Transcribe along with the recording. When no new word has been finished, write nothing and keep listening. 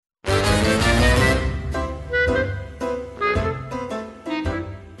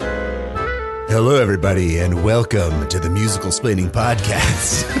Hello, everybody, and welcome to the Musical Splaining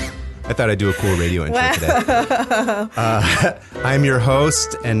Podcast. I thought I'd do a cool radio intro today. I'm your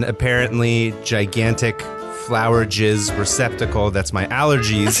host, and apparently gigantic flower jizz receptacle. That's my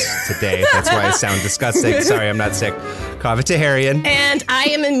allergies today. That's why I sound disgusting. Sorry, I'm not sick. Kaveh Taherian. And I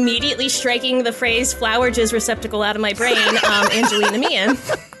am immediately striking the phrase flower jizz receptacle out of my brain, Angelina Meehan.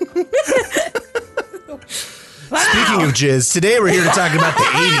 Wow. Speaking of jizz, today we're here to talk about the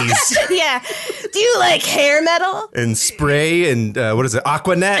 80s. Yeah. Do you like hair metal? And spray and, what is it,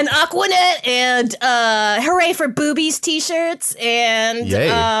 Aquanet? And Aquanet and Hooray for Boobies t-shirts and... Yay.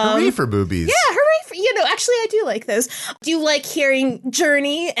 Hooray for boobies. Yeah, hooray for... actually I do like those. Do you like hearing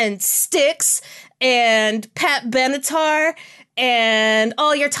Journey and Styx and Pat Benatar and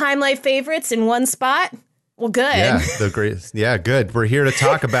all your Time Life favorites in one spot? Well, good. Yeah, good. We're here to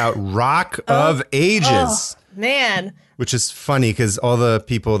talk about Rock of Ages. Oh, man. Which is funny because all the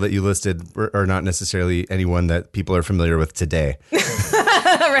people that you listed are not necessarily anyone that people are familiar with today.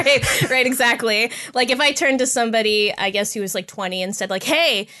 Right, exactly. Like if I turned to somebody, I guess who was like 20 and said like,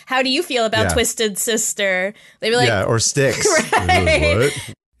 hey, how do you feel about Twisted Sister? They'd be like, yeah, or Styx. Right.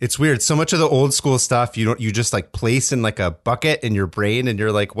 What? It's weird. So much of the old school stuff you just like place in like a bucket in your brain and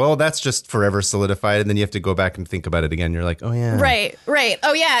you're like, well, that's just forever solidified. And then you have to go back and think about it again. You're like, oh, yeah. Right.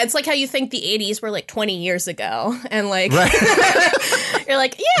 Oh, yeah. It's like how you think the 80s were like 20 years ago. And like, right. You're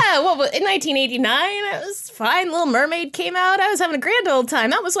like, yeah, well, in 1989, it was fine. Little Mermaid came out. I was having a grand old time.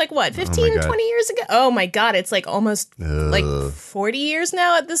 That was like, what, 15, 20 years ago? Oh, my God. It's like almost like 40 years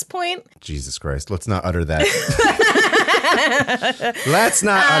now at this point. Jesus Christ. Let's not utter that. Let's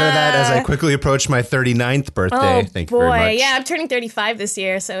not utter that as I quickly approach my 39th birthday. Thank you very much. Yeah, I'm turning 35 this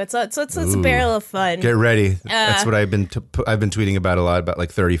year, so it's a barrel of fun. Get ready. That's what I've been tweeting about a lot, about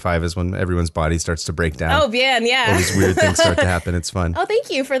like 35 is when everyone's body starts to break down. Oh, man, yeah. All these weird things start to happen. It's fun. Oh,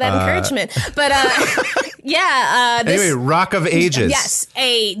 thank you for that encouragement. But anyway, Rock of Ages. Yes,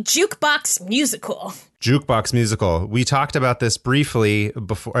 a jukebox musical. Jukebox musical. We talked about this briefly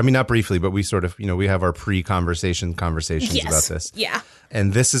before. I mean, not briefly, but we sort of, we have our conversations about this. Yeah.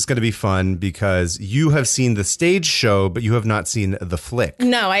 And this is going to be fun because you have seen the stage show, but you have not seen the flick.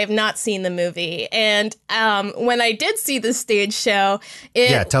 No, I have not seen the movie. And when I did see the stage show...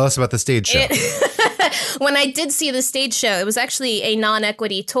 tell us about the stage show. When I did see the stage show, it was actually a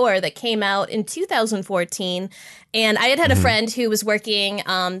non-equity tour that came out in 2014. And I had a friend who was working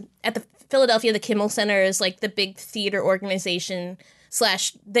at the Philadelphia, the Kimmel Center is like the big theater organization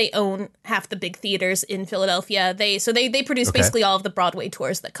 / they own half the big theaters in Philadelphia. They produce basically all of the Broadway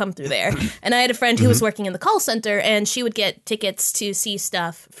tours that come through there. And I had a friend who was working in the call center, and she would get tickets to see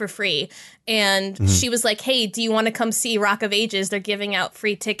stuff for free. And she was like, hey, do you want to come see Rock of Ages? They're giving out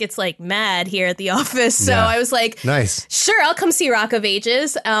free tickets like mad here at the office. So I was like, nice. Sure, I'll come see Rock of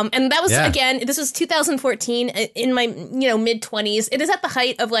Ages. And that was, again, this was 2014 in my mid-20s. It is at the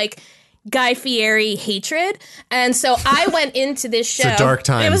height of like Guy Fieri hatred. And so I went into this show. It's a dark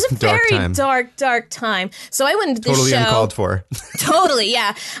time. It was a very dark time. So I went into this show. Totally uncalled for. Totally,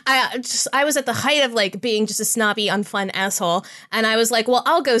 yeah. I was at the height of like being just a snobby, unfun asshole. And I was like, well,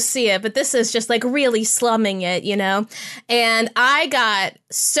 I'll go see it, but this is just like really slumming it, And I got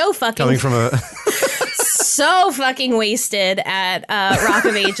so fucking... Coming from a... so fucking wasted at Rock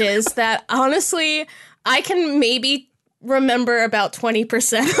of Ages that honestly, I can maybe remember about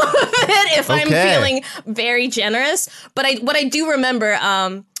 20% of it if I'm feeling very generous. But what I do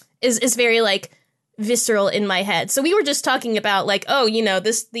remember is very like visceral in my head. So we were just talking about like, the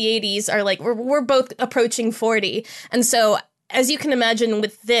 80s are like, we're both approaching 40. And so as you can imagine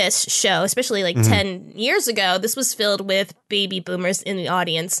with this show, especially like 10 years ago, this was filled with baby boomers in the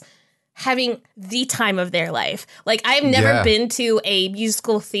audience having the time of their life. Like, I've never been to a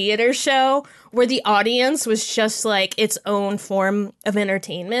musical theater show where the audience was just like its own form of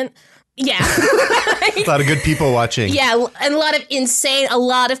entertainment. Yeah. A lot of good people watching. Yeah, and a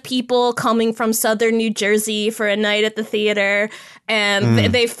lot of people coming from southern New Jersey for a night at the theater,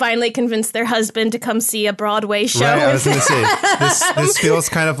 and they finally convinced their husband to come see a Broadway show. Right, I was going to say, this feels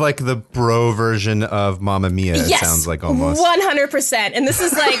kind of like the bro version of Mamma Mia, it sounds like almost. 100%. And this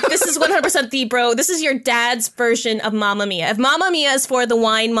is 100% the bro. This is your dad's version of Mamma Mia. If Mamma Mia is for the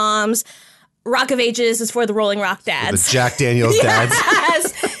wine moms, Rock of Ages is for the Rolling Rock dads. The Jack Daniels dads.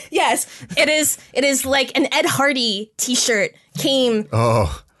 Yes, it is like an Ed Hardy t-shirt came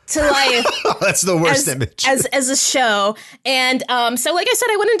to life. That's the worst image. As a show. And so like I said,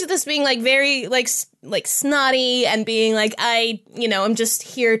 I went into this being like very like snotty and being like, I'm just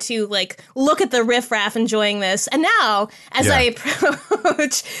here to like look at the riffraff enjoying this. And now as I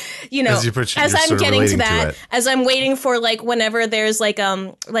approach as I'm getting to that, as I'm waiting for like whenever there's like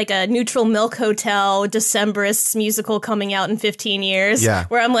a Neutral Milk Hotel Decemberists musical coming out in 15 years,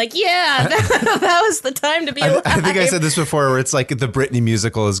 where I'm like, that was the time to be alive. I think I said this before, where it's like the Britney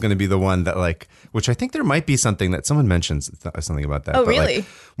musical is going to be the one that like, which I think there might be something that someone mentions something about that. Oh, really? Like,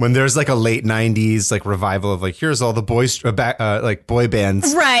 when there's like a late 90s like revival of like, here's all the like boy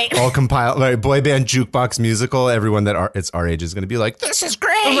bands, right? All compiled, like boy band jukebox musical. Everyone it's our age is going to be like, this is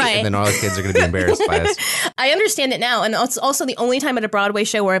great, right? And then all the kids are going to be embarrassed by us. I understand it now, and it's also the only time at a Broadway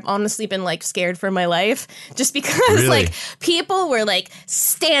show where I've honestly been like scared for my life, just because like people were like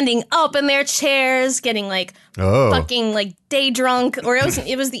standing up in their chairs, getting like fucking like day drunk, or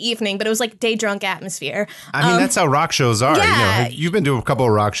it was the evening, but it was like day drunk atmosphere. I mean, that's how rock shows are. Yeah. You've been to a couple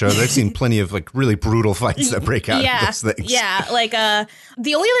of rock shows. I've seen plenty of like really brutal fights that break out. Yeah, those things. Yeah. Like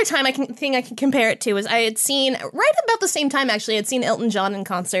the only other time I can compare it to is I had seen right about the same time actually. I'd seen Elton John in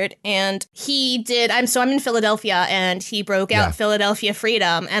concert, and he did. I'm in Philadelphia, and he broke out Philadelphia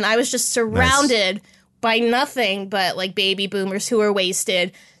Freedom, and I was just surrounded by nothing but like baby boomers who are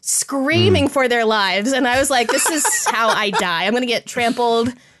wasted, screaming for their lives. And I was like, this is how I die. I'm going to get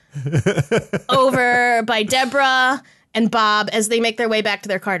trampled over by Deborah and Bob as they make their way back to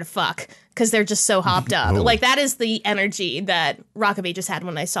their car to fuck, because they're just so hopped up. Like, that is the energy that Rock of Ages had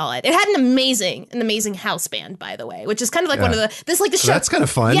when I saw it. It had an amazing house band, by the way, which is kind of like one of the show. That's kind of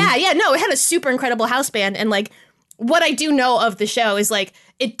fun. Yeah. No, it had a super incredible house band. And like, what I do know of the show is like,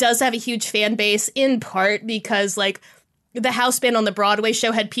 it does have a huge fan base, in part because like the house band on the Broadway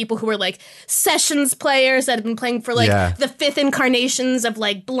show had people who were like sessions players that had been playing for like the fifth incarnations of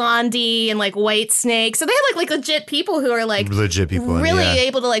like Blondie and like White Snake. So they had like legit people who are like legit people really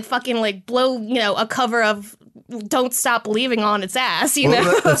able to like fucking like blow, a cover of Don't Stop Believing on its ass, know?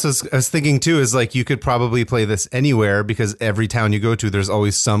 That's what I was thinking too, is like you could probably play this anywhere, because every town you go to, there's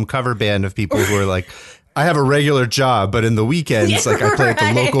always some cover band of people who are like, I have a regular job, but in the weekends, like I play at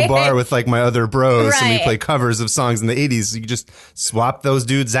the local bar with like my other bros, and we play covers of songs in the 80s. You just swap those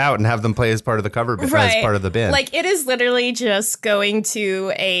dudes out and have them play as part of the cover band, as part of the band. Like, it is literally just going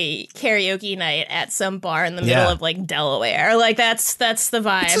to a karaoke night at some bar in the middle of like Delaware. Like, that's the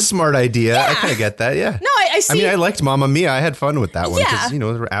vibe. It's a smart idea. I kind of get that. Yeah. No, I see. I mean, I liked Mamma Mia. I had fun with that one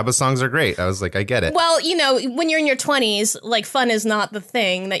because, ABBA songs are great. I was like, I get it. Well, when you're in your 20s, like, fun is not the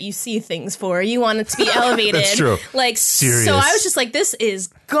thing that you see things for. You want it to be elevated. That's true. Like, serious. So I was just like, this is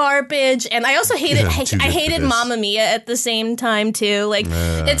garbage. And I also hated, I hated Mamma Mia at the same time too. Like,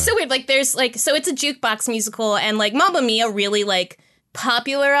 it's so weird. Like, there's like, so it's a jukebox musical, and like Mamma Mia really like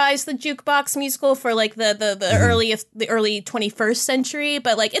popularized the jukebox musical for like the early 21st century,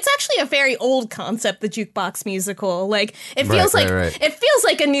 but like it's actually a very old concept, the jukebox musical. Like, it feels it feels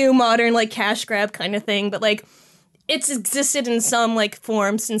like a new modern like cash grab kind of thing, but like it's existed in some like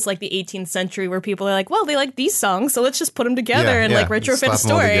form since like the 18th century, where people are like, well, they like these songs, so let's just put them together and like retrofit a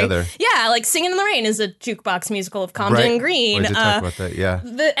story. Yeah, like Singing in the Rain is a jukebox musical of Comden and Green. We did talk about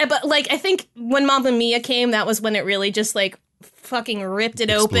that, but like I think when Mamma Mia came, that was when it really just like fucking ripped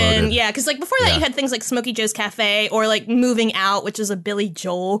it open. Yeah, because like before that you had things like Smokey Joe's Cafe or like Moving Out, which is a Billy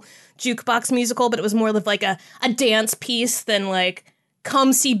Joel jukebox musical, but it was more of like a dance piece than like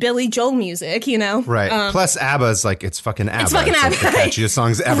come see Billy Joel music, Right. Plus ABBA's like, it's fucking ABBA. It's fucking ABBA. Like the catchiest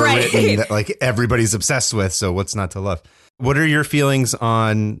songs ever written that like everybody's obsessed with, so what's not to love? What are your feelings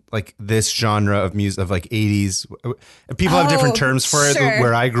on like this genre of music, of like 80s? People have different terms for it.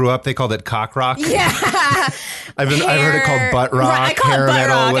 Where I grew up, they called it cock rock. Yeah. I've heard it called butt rock, I call hair it butt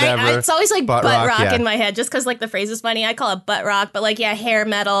metal, rock. whatever. It's always like butt rock in my head, just because like the phrase is funny. I call it butt rock, but like, hair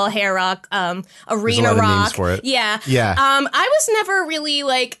metal, hair rock, arena rock. Names for it. Yeah. I was never really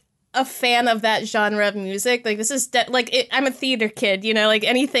like a fan of that genre of music. Like, this is I'm a theater kid, like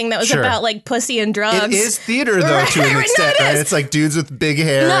anything that was about like pussy and drugs. It is theater though, to an extent, right? It's like dudes with big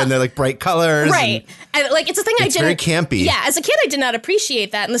hair and they're like bright colors, right? And like, it's a thing I didn't. It's very campy. Yeah, as a kid, I did not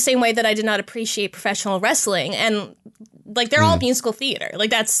appreciate that in the same way that I did not appreciate professional wrestling, and like they're all musical theater.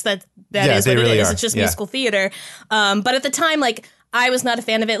 Like that is what it really is. are. It's just musical theater. But at the time, like I was not a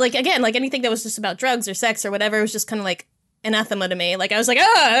fan of it. Like, again, like anything that was just about drugs or sex or whatever, it was just kind of like anathema to me. Like, I was like,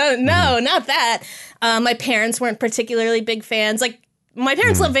 oh, no, not that. My parents weren't particularly big fans. Like, my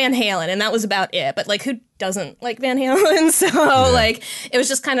parents loved Van Halen, and that was about it. But, like, who doesn't like Van Halen? So, like, it was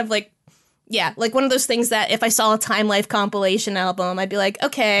just kind of like, like one of those things that if I saw a Time Life compilation album, I'd be like,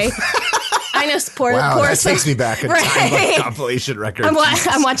 okay. I know that takes me back. Time Life compilation record.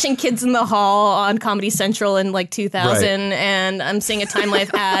 I'm watching Kids in the Hall on Comedy Central in like 2000, and I'm seeing a Time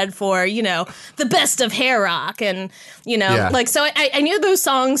Life ad for the best of hair rock, and like, so I knew those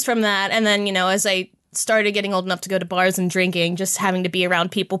songs from that, and then as I started getting old enough to go to bars and drinking, just having to be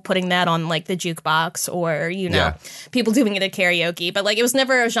around people putting that on like the jukebox or, people doing it at karaoke. But like it was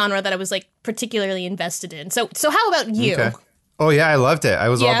never a genre that I was like particularly invested in. So how about you? Okay. Oh, yeah, I loved it. I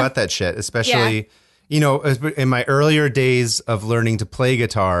was all about that shit, especially, in my earlier days of learning to play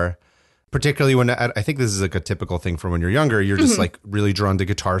guitar. Particularly when I think this is like a typical thing from when you're younger, you're just like really drawn to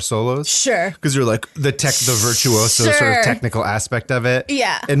guitar solos. Sure. Because you're like the virtuoso sort of technical aspect of it.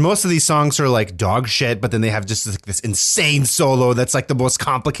 Yeah. And most of these songs are like dog shit, but then they have just like this insane solo that's like the most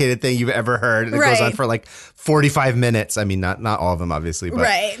complicated thing you've ever heard. And it goes on for like 45 minutes. I mean, not all of them, obviously. But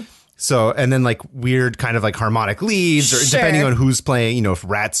right. So, and then like weird kind of like harmonic leads, or depending on who's playing, if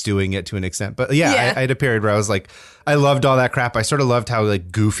Rat's doing it to an extent. But I had a period where I was like, I loved all that crap. I sort of loved how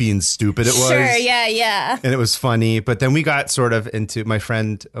like goofy and stupid it was. Sure, yeah. And it was funny. But then we got sort of into my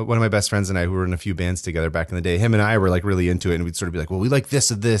friend, one of my best friends and I, who were in a few bands together back in the day. Him and I were like really into it. And we'd sort of be like, well, we like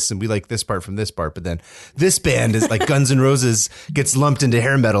this and this, and we like this part from this part. But then this band is like Guns N' Roses gets lumped into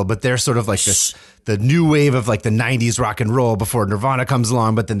hair metal, but they're sort of like the new wave of like the 90s rock and roll before Nirvana comes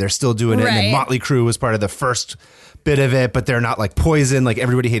along, but then they're still doing it. And then Motley Crue was part of the first bit of it, but they're not like Poison. Like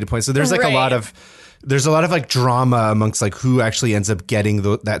everybody hated Poison. So there's like there's a lot of like drama amongst like who actually ends up getting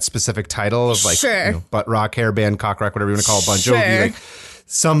that specific title of like butt rock, hair band, cock rock, whatever you want to call it, Bon Jovi. Like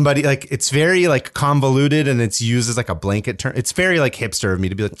somebody, like it's very like convoluted and it's used as like a blanket term. It's very like hipster of me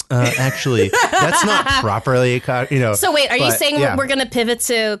to be like, actually, that's not properly So wait, are you saying we're going to pivot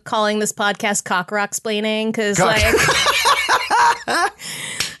to calling this podcast Cock Rock Splaining? Because that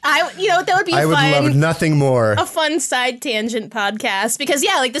would be I would love nothing more. A fun side tangent podcast because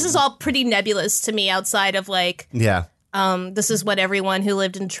this is all pretty nebulous to me outside of like this is what everyone who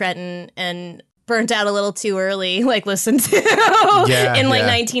lived in Trenton and burnt out a little too early like listened to in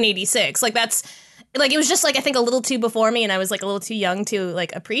 1986. Like that's like it was just like I think a little too before me and I was like a little too young to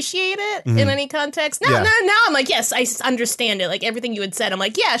like appreciate it in any context. Now I'm like, yes, I understand it. Like everything you had said, I'm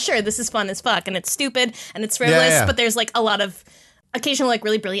like, yeah, sure, this is fun as fuck and it's stupid and it's frivolous, but there's like a lot of occasional like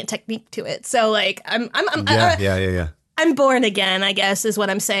really brilliant technique to it. So like I'm born again, I guess is what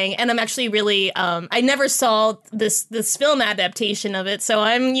I'm saying. And I'm actually really I never saw this film adaptation of it. So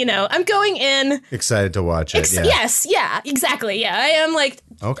I'm going in excited to watch it. Yes, exactly. Yeah. I am like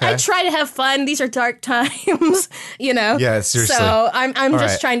I try to have fun. These are dark times, Yeah, seriously. So I'm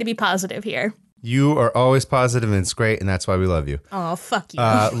just trying to be positive here. You are always positive and it's great and that's why we love you. Oh, fuck you.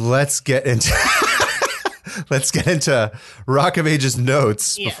 Let's get into Rock of Ages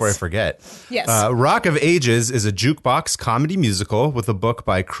notes before I forget. Yes. Rock of Ages is a jukebox comedy musical with a book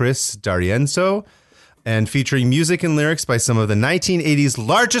by Chris D'Arienzo and featuring music and lyrics by some of the 1980s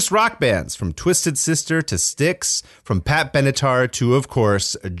largest rock bands, from Twisted Sister to Styx, from Pat Benatar to, of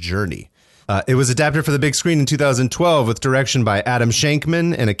course, Journey. It was adapted for the big screen in 2012 with direction by Adam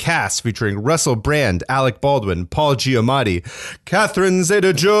Shankman and a cast featuring Russell Brand, Alec Baldwin, Paul Giamatti, Catherine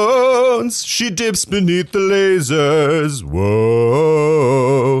Zeta-Jones. She dips beneath the lasers.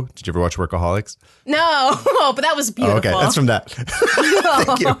 Whoa. Did you ever watch Workaholics? No, but that was beautiful. Okay, that's from that.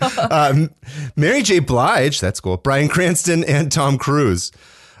 Thank you. Mary J. Blige, that's cool. Bryan Cranston and Tom Cruise.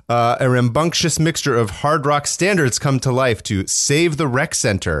 A rambunctious mixture of hard rock standards come to life to save the rec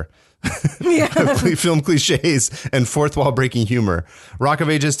center. Film cliches and fourth wall breaking humor. Rock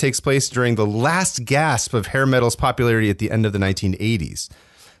of Ages takes place during the last gasp of hair metal's popularity at the end of the 1980s.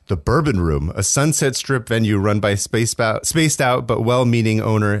 The Bourbon Room, a Sunset Strip venue run by spaced out but well-meaning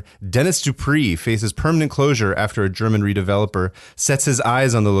owner Dennis Dupree, faces permanent closure after a German redeveloper sets his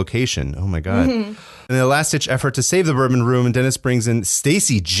eyes on the location. Oh my God. In a last-ditch effort to save the Bourbon Room, Dennis brings in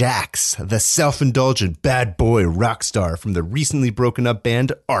Stacey Jacks, the self-indulgent bad boy rock star from the recently broken-up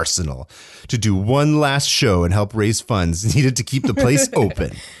band Arsenal, to do one last show and help raise funds needed to keep the place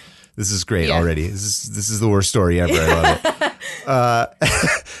open. This is great already. This is the worst story ever. I love it.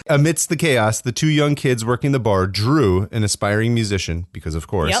 Amidst the chaos, the two young kids working the bar, Drew, an aspiring musician, because of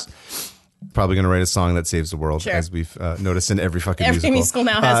course, probably going to write a song that saves the world, as we've noticed in every fucking musical. Every musical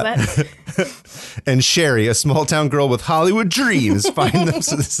now has that. And Sherry, a small town girl with Hollywood dreams, find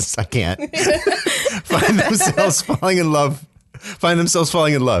themselves falling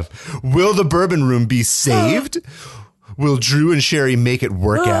in love. Will the Bourbon Room be saved? Will Drew and Sherry make it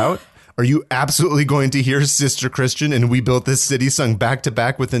work out? Are you absolutely going to hear Sister Christian and We Built This City sung back to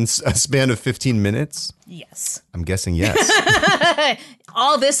back within a span of 15 minutes? Yes. I'm guessing yes.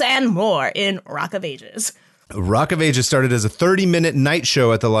 All this and more in Rock of Ages. Rock of Ages started as a 30-minute night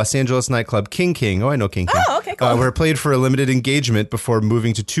show at the Los Angeles nightclub King King. Oh, I know King King. Oh, okay, cool. Where it played for a limited engagement before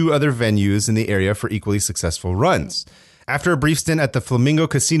moving to two other venues in the area for equally successful runs. After a brief stint at the Flamingo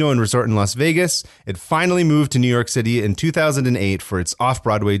Casino and Resort in Las Vegas, it finally moved to New York City in 2008 for its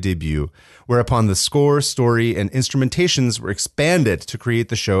off-Broadway debut, whereupon the score, story, and instrumentations were expanded to create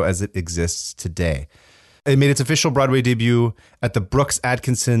the show as it exists today. It made its official Broadway debut at the Brooks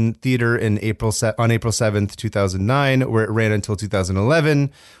Atkinson Theater on April 7th, 2009, where it ran until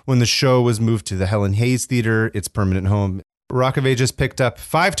 2011, when the show was moved to the Helen Hayes Theater, its permanent home. Rock of Ages picked up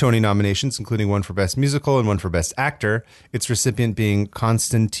 5 Tony nominations, including 1 for Best Musical and 1 for Best Actor, its recipient being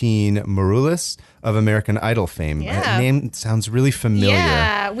Konstantin Maroulis of American Idol fame. Yeah. That name sounds really familiar.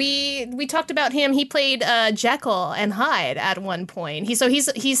 Yeah, we talked about him. He played Jekyll and Hyde at one point. He's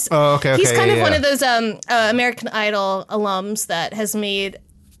kind of one of those American Idol alums that has made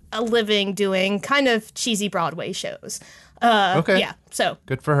a living doing kind of cheesy Broadway shows. Yeah, so.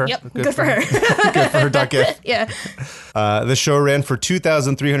 Good for her. Yep, good for her. Good for her, Duckett. Yeah. The show ran for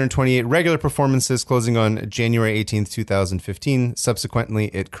 2,328 regular performances, closing on January 18th, 2015. Subsequently,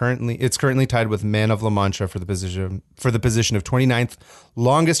 it's currently tied with Man of La Mancha for the position of 29th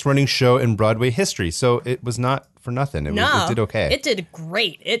longest running show in Broadway history. So it was not for nothing. It did okay. It did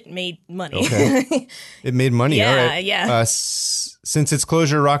great. It made money. Okay. It made money. Yeah, all right. yeah. Since its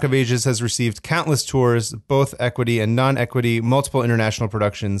closure, Rock of Ages has received countless tours, both equity and non-equity, multiple international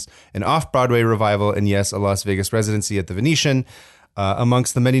productions, an off-Broadway revival, and yes, a Las Vegas residency at the Venetian.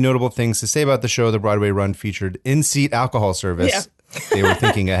 Amongst the many notable things to say about the show, the Broadway run featured in-seat alcohol service. Yeah. They were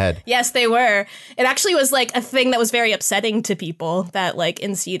thinking ahead. Yes, they were. It actually was like a thing that was very upsetting to people that like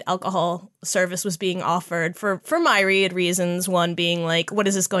in-seat alcohol service was being offered for myriad reasons. One being like, what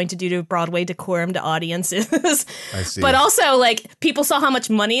is this going to do to Broadway decorum to audiences? I see. But also like people saw how much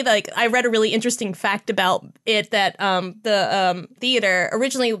money, like I read a really interesting fact about it that the theater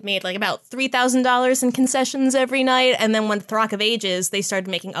originally made like about $3,000 in concessions every night. And then when Rock of Ages, they started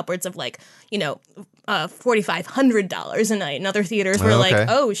making upwards of like, $4,500 a night. And other theaters were like,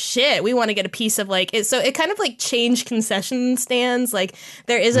 oh shit, we want to get a piece of like it. So it kind of like changed concession stands. Like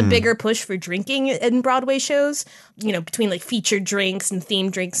there is a bigger push for drinking in Broadway shows, between like featured drinks and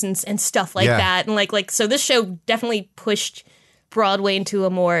themed drinks and stuff like that. And like so this show definitely pushed Broadway into a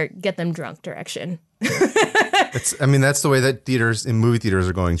more get them drunk direction. That's the way that theaters and movie theaters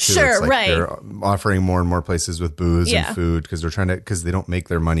are going too. Sure, it's like right. They're offering more and more places with booze and food because they don't make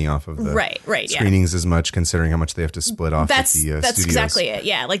their money off of the screenings as much, considering how much they have to split off with the studios. That's exactly it.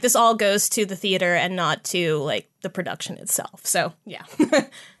 Yeah, like this all goes to the theater and not to like the production itself. So yeah.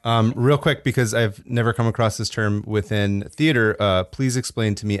 Real quick, because I've never come across this term within theater, please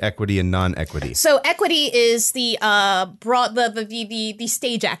explain to me equity and non-equity. So equity is the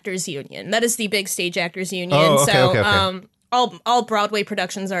stage actors union. That is the big stage actors union. Oh, okay. All Broadway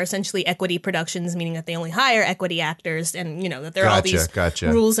productions are essentially equity productions, meaning that they only hire equity actors, and that there are all these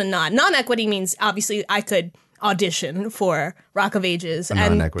rules and non-equity means obviously I could audition for Rock of Ages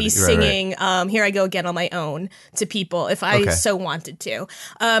and be singing Here I Go Again on my own to people if I so wanted to.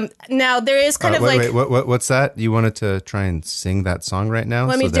 Now there is kind of wait, what's that? You wanted to try and sing that song right now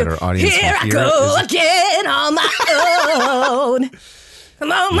that our audience Here can hear I Go Again on my own.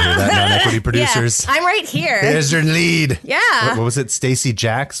 Come on, non-equity producers. Yeah, I'm right here. There's your lead. Yeah. What was it? Stacey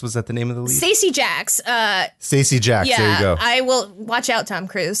Jacks? Was that the name of the lead? Stacey Jacks. Stacey Jacks. Yeah, there you go. I will watch out, Tom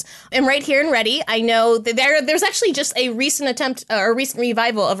Cruise. I'm right here and ready. I know that there's actually just a recent attempt, a recent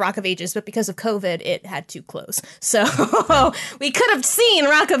revival of Rock of Ages, but because of COVID, it had to close. So we could have seen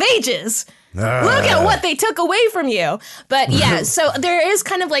Rock of Ages. Look at what they took away from you. But yeah, so there is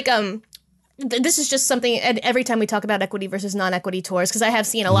kind of like this is just something, and every time we talk about equity versus non-equity tours, because I have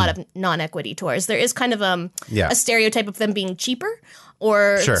seen a lot of non-equity tours, there is kind of a stereotype of them being cheaper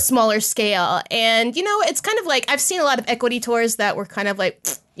or smaller scale. And, it's kind of like, I've seen a lot of equity tours that were kind of like,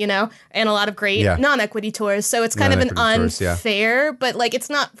 and a lot of great non-equity tours. So it's kind of an unfair, but like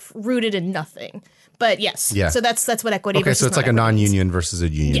it's not rooted in nothing. But yes, so that's what equity versus so it's like a non-union versus a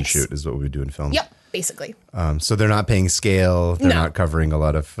union shoot is what we do in film. Yep. Basically. So they're not paying scale. They're not covering a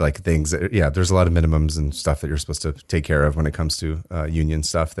lot of like things. There's a lot of minimums and stuff that you're supposed to take care of when it comes to union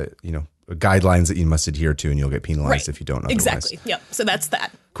stuff that, guidelines that you must adhere to, and you'll get penalized if you don't otherwise. Exactly. Yep. So that's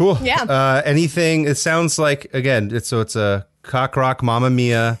that. Cool. Yeah. Anything, it sounds like, again, it's a cock rock Mamma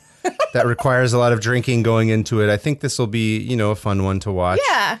Mia that requires a lot of drinking going into it. I think this will be, a fun one to watch.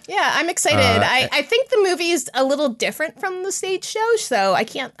 Yeah, I'm excited. I think the movie is a little different from the stage show, so I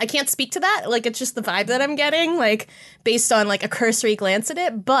can't speak to that. Like, it's just the vibe that I'm getting, like, based on, like, a cursory glance at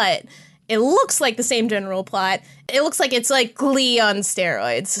it, but it looks like the same general plot. It looks like it's like Glee on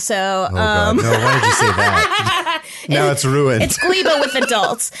steroids. So, God. No, why did you say that? Now it's ruined. It's Glee, but with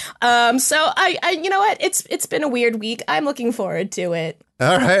adults. So I you know what? It's been a weird week. I'm looking forward to it.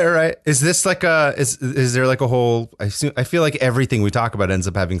 All right. Is this like is there like a whole, I feel like everything we talk about ends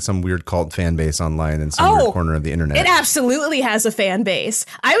up having some weird cult fan base online in some weird corner of the internet. It absolutely has a fan base.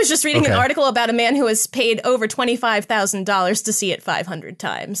 I was just reading an article about a man who has paid over $25,000 to see it 500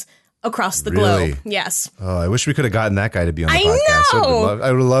 times across the globe. Yes. Oh, I wish we could have gotten that guy to be on the I podcast. know.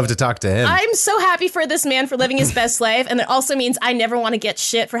 I would love to talk to him. I'm so happy for this man for living his best life, and it also means I never want to get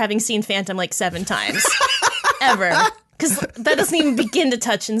shit for having seen Phantom like 7 times. Ever. Because that doesn't even begin to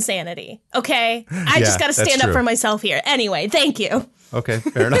touch insanity, okay? I just got to stand up for myself here. Anyway, thank you. Okay,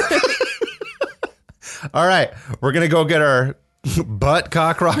 fair enough. All right, we're going to go get our butt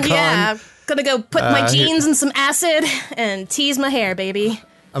cock rock on. Yeah, gonna go put my jeans in some acid and tease my hair, baby.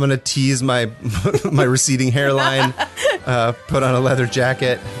 I'm going to tease my my receding hairline, put on a leather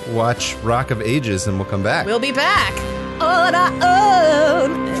jacket, watch Rock of Ages, and we'll come back. We'll be back on our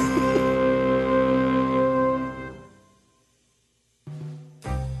own.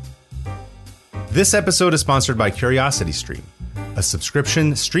 This episode is sponsored by CuriosityStream, a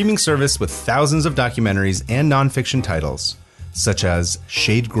subscription streaming service with thousands of documentaries and nonfiction titles, such as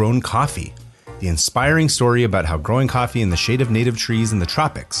Shade Grown Coffee, the inspiring story about how growing coffee in the shade of native trees in the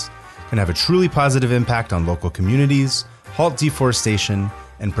tropics can have a truly positive impact on local communities, halt deforestation,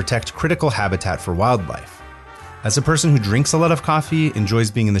 and protect critical habitat for wildlife. As a person who drinks a lot of coffee, enjoys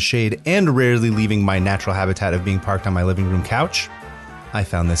being in the shade, and rarely leaving my natural habitat of being parked on my living room couch, I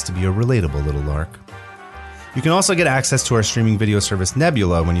found this to be a relatable little lark. You can also get access to our streaming video service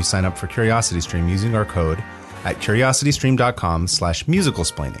Nebula when you sign up for CuriosityStream using our code at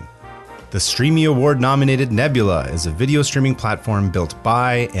curiositystream.com/musicalsplaining. The Streamy Award-nominated Nebula is a video streaming platform built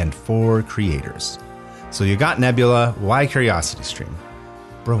by and for creators. So you got Nebula, why CuriosityStream?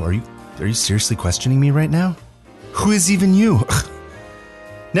 Bro, are you seriously questioning me right now? Who is even you?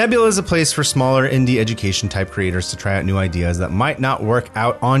 Nebula is a place for smaller indie education type creators to try out new ideas that might not work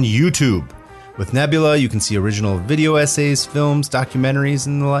out on YouTube. With Nebula, you can see original video essays, films, documentaries,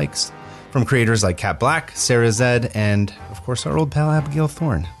 and the likes from creators like Kat Black, Sarah Zed, and of course our old pal Abigail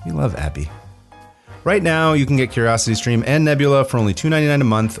Thorne. We love Abby. Right now, you can get CuriosityStream and Nebula for only $2.99 a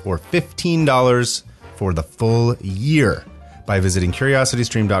month or $15 for the full year by visiting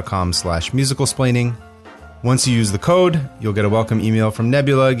curiositystream.com/musicalsplaining. Once you use the code, you'll get a welcome email from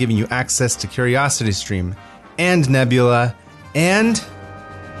Nebula giving you access to CuriosityStream and Nebula and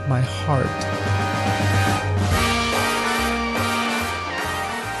my heart.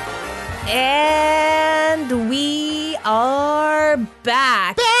 And we are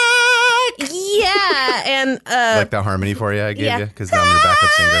back. Yeah, and like that harmony for you I gave you because I'm your backup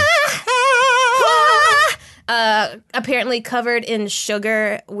singer. Apparently covered in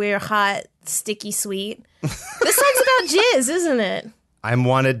sugar, we're hot, sticky sweet. This song's about jizz, isn't it? I'm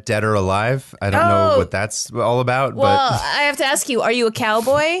wanted dead or alive. I don't know what that's all about. Well, but I have to ask you, are you a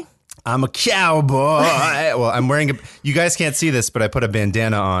cowboy? I'm a cowboy. Well, I'm wearing you guys can't see this, but I put a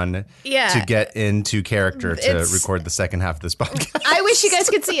bandana on to get into character to record the second half of this podcast. I wish you guys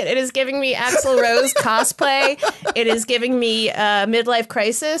could see it. It is giving me Axl Rose cosplay. It is giving me midlife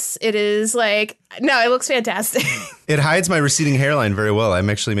crisis. It is like, no, it looks fantastic. It hides my receding hairline very well.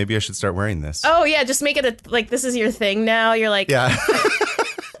 Maybe I should start wearing this. Oh, yeah. Just make it like this is your thing now. You're like. Yeah.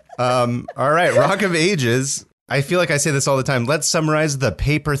 All right. Rock of Ages. I feel like I say this all the time. Let's summarize the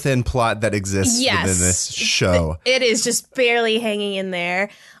paper-thin plot that exists within this show. It is just barely hanging in there.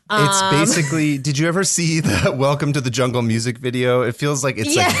 It's basically, did you ever see the Welcome to the Jungle music video? It feels like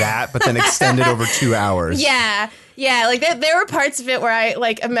it's like that, but then extended over 2 hours. Yeah. Yeah, like there were parts of it where I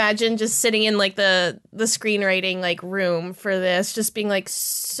like imagine just sitting in like the screenwriting like room for this, just being like,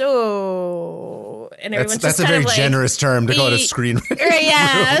 so, and everyone's that's just a very like, generous term to call it a screenwriting.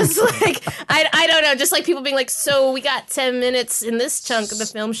 Yeah, it's like I don't know, just like people being like, so we got 10 minutes in this chunk of the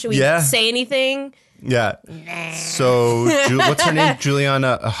film. Should we say anything? Yeah. Nah. So what's her name?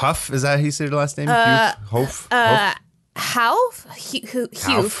 Juliana Hough? Is that how you say her last name? Hough? Huff. I think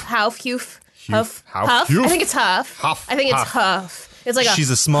it's Huff. I think it's Huff. It's like she's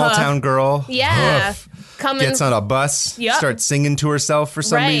a small town girl. Yeah. Gets on a bus, starts singing to herself for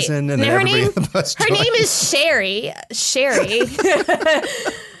some reason, and then everybody in the bus joins. Her name is Sherry.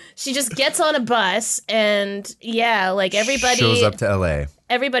 She just gets on a bus and like everybody shows up to LA.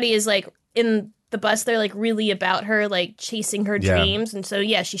 Everybody is like in the bus, they're like really about her, like chasing her dreams. And so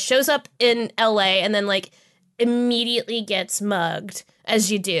she shows up in LA and then like immediately gets mugged,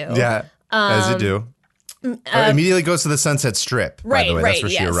 as you do. Yeah. As you do. Immediately goes to the Sunset Strip, by the way. That's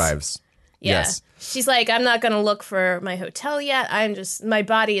where she arrives. Yeah. Yes. She's like, I'm not going to look for my hotel yet. My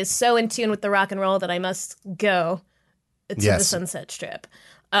body is so in tune with the rock and roll that I must go to the Sunset Strip.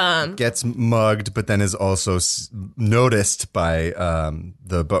 Gets mugged, but then is also noticed by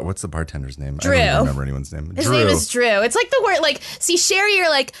what's the bartender's name? Drew. I don't even remember anyone's name. His name is Drew. It's like the word, like, see, Sherry, you're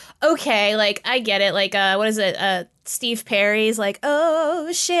like, okay, like, I get it. Like, what is it? Steve Perry's like,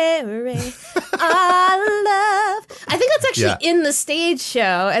 oh, Sherry, I love. I think that's actually in the stage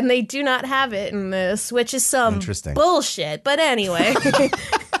show, and they do not have it in this, which is some bullshit. But anyway.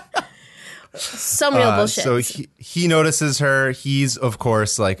 Some real bullshit. So he notices her. He's, of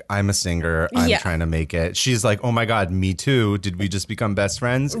course, like, I'm a singer. I'm trying to make it. She's like, oh my God, me too. Did we just become best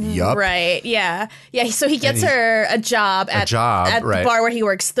friends? Yup. Right. Yeah. Yeah. So he gets her a job at the bar where he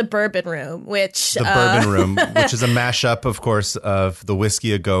works, the Bourbon Room, which... The Bourbon Room, which is a mashup, of course, of the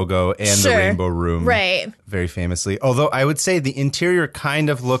Whiskey A Go-Go and the Rainbow Room. Right. Very famously. Although I would say the interior kind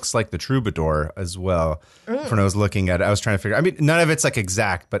of looks like the Troubadour as well. When I was looking at it, I was trying to figure. I mean, none of it's like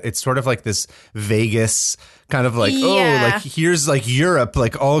exact, but it's sort of like this Vegas kind of like, like here's like Europe,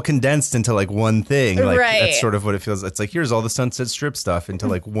 like all condensed into like one thing. Like that's sort of what it feels. It's like here's all the Sunset Strip stuff into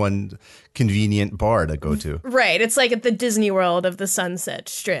like one convenient bar to go to. Right. It's like at the Disney World of the Sunset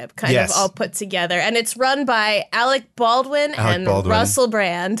Strip, kind of all put together, and it's run by Alec Baldwin and Russell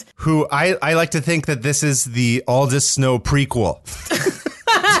Brand, who I like to think that this is the Aldous Snow prequel.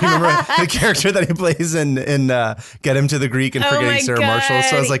 Do you remember the character that he plays in Get Him to the Greek and Forgetting Sarah Marshall?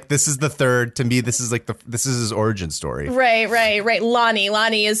 So I was like, this is the third. To me, this is like this is his origin story. Right.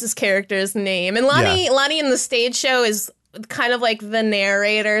 Lonnie is his character's name, and Lonnie in the stage show is kind of like the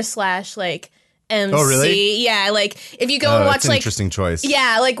narrator / like MC. Oh, really? Yeah, like if you go and watch, that's an interesting choice.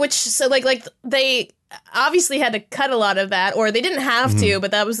 Yeah, like like they obviously had to cut a lot of that, or they didn't have to,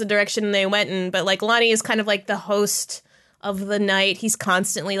 but that was the direction they went in. But like Lonnie is kind of like the host of the night. He's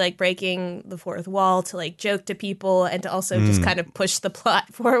constantly like breaking the fourth wall to like joke to people and to also just kind of push the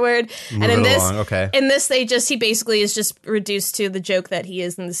plot forward. And in this, he basically is just reduced to the joke that he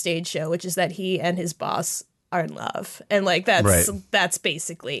is in the stage show, which is that he and his boss are in love, and like that's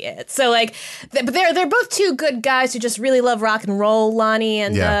basically it. So like, but they're both two good guys who just really love rock and roll. Lonnie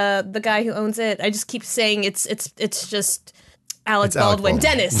and the guy who owns it. I just keep saying it's just Alec Baldwin.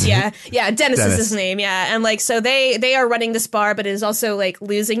 Dennis, Dennis is his name, and like so they are running this bar, but it is also like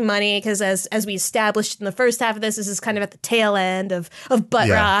losing money because as we established in the first half of this is kind of at the tail end of butt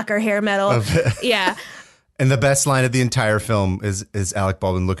rock or hair metal, And the best line of the entire film is Alec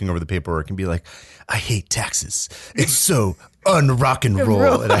Baldwin looking over the paperwork and be like, "I hate taxes. It's so un-rock and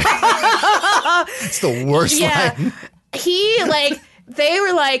roll." And it's the worst line. He like. They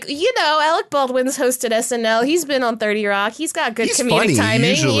were like, Alec Baldwin's hosted SNL. He's been on 30 Rock. He's got good comedic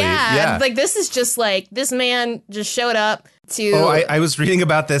timing. Usually. Yeah. Like, this is just like, this man just showed up to... Oh, I was reading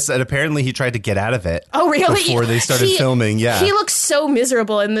about this, and apparently he tried to get out of it. Oh, really? Before they started filming, He looks so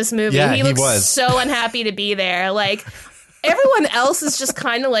miserable in this movie. Yeah, he looks so unhappy to be there. Like... Everyone else is just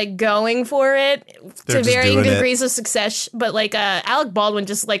kind of like going for it to varying degrees of success, but like Alec Baldwin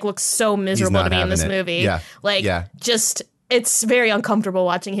just like looks so miserable to be in this movie. Just it's very uncomfortable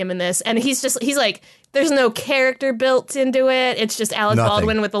watching him in this, and he's like there's no character built into it. It's just Alec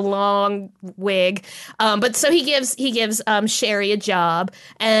Baldwin with a long wig. But so he gives Sherry a job,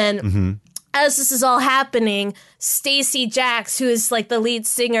 and as this is all happening, Stacey Jacks, who is like the lead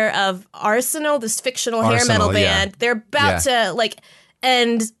singer of Arsenal, this fictional hair metal band, they're about to like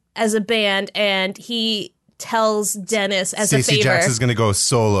end as a band, and he tells Dennis as a favor. Stacey Jacks is going to go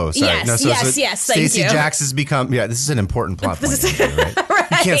solo. Sorry. Yes. Stacey Jacks has become. This is an important plot point. Right?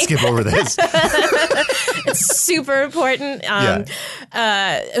 You can't skip over this. It's super important.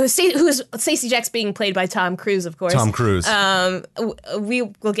 Stacey Jacks being played by Tom Cruise, of course. Tom Cruise. We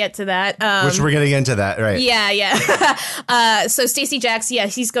will get to that. Which we're getting into that, right? Yeah. So Stacey Jacks,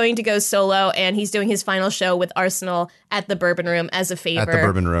 he's going to go solo, and he's doing his final show with Arsenal at the Bourbon Room as a favor. At the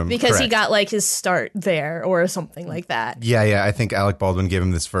Bourbon Room, because he got like his start there or something like that. Yeah. I think Alec Baldwin gave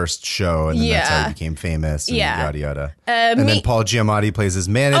him this first show, and then that's how he became famous. And yada yada. And then Paul Giamatti plays his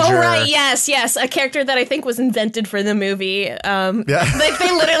manager. Oh right, yes, a character that I think was invented for the movie. Like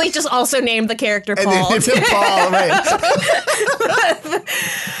they literally just also named the character Paul. And they named him Paul, right?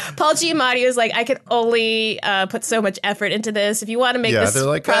 Paul Giamatti was like, I could only put so much effort into this. If you want to make this they're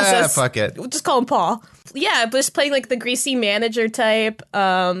like, process, fuck it. Just call him Paul. Yeah, but just playing like the greasy manager type.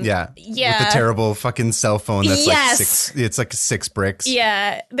 With the terrible fucking cell phone that's like 6 bricks.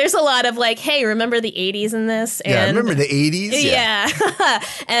 Yeah, there's a lot of like, hey, remember the 80s in this? And remember the 80s? Yeah.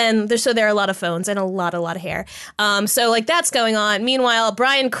 And there are a lot of phones and a lot of hair. So like that's going on. Meanwhile,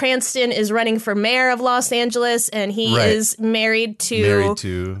 Bryan Cranston is running for mayor of Los Angeles, and he is married to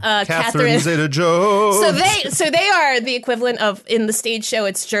Catherine Zeta-Jones. So they are the equivalent of, in the stage show,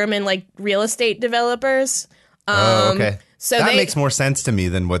 it's German like real estate developers. Okay. So that makes more sense to me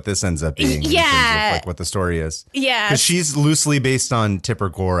than what this ends up being. Yeah. In terms of, like, what the story is. Yeah. Because she's loosely based on Tipper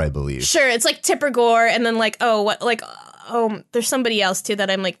Gore, I believe. Sure. It's like Tipper Gore, and then there's somebody else too that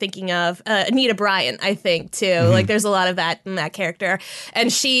I'm like thinking of. Anita Bryant, I think too. Mm-hmm. Like there's a lot of that in that character.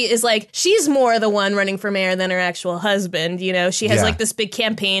 And she is like, she's more the one running for mayor than her actual husband. You know, she has like this big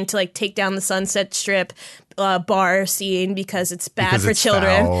campaign to like take down the Sunset Strip bar scene because it's bad for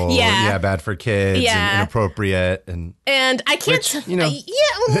children. Foul. Yeah, bad for kids and inappropriate and I can't, which,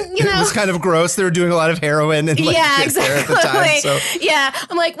 it was kind of gross. They were doing a lot of heroin and exactly. there at the time. So. Yeah,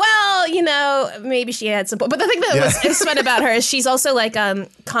 I'm like, well, maybe she had some, but the thing that was fun about her is she's also like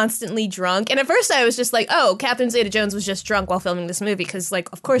constantly drunk. And at first I was just like, oh, Catherine Zeta-Jones was just drunk while filming this movie because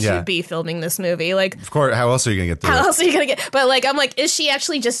like, of course you'd be filming this movie. Like, of course, how else are you gonna get through? How else are you gonna get? But like, I'm like, is she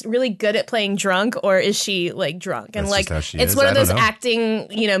actually just really good at playing drunk, or is she like drunk? And that's like, it's one of those acting,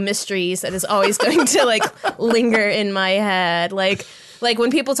 mysteries that is always going to like linger in my head. Like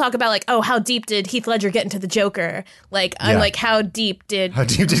when people talk about like, oh, how deep did Heath Ledger get into the Joker? Like, I'm like, how deep did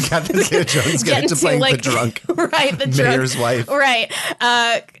Catherine Zeta-Jones get into playing the drunk, right? The mayor's wife, right?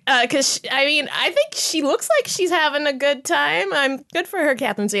 Because I think she looks like she's having a good time. I'm good for her,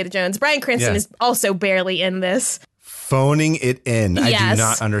 Catherine Zeta-Jones. Bryan Cranston is also barely in this. Phoning it in. Yes. I do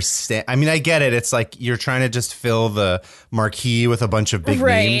not understand. I mean, I get it. It's like you're trying to just fill the marquee with a bunch of big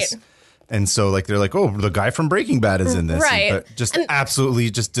names. And so, like, they're like, oh, the guy from Breaking Bad is in this. Right. But just absolutely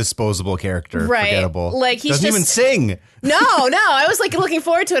just disposable character. Right. Forgettable. Like, he's doesn't even sing. No. I was, like, looking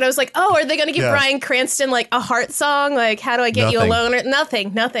forward to it. I was like, oh, are they going to give Bryan Cranston, like, a heart song? Like, How Do I Get You Alone? Or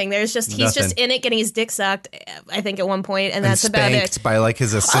nothing. There's just, he's just in it getting his dick sucked, I think, at one point, and that's about it. Spanked by, like,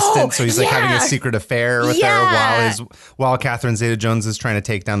 his assistant. So he's, like, having a secret affair with her while Catherine Zeta-Jones is trying to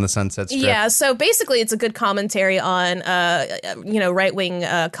take down the Sunset Strip. Yeah, so basically it's a good commentary on,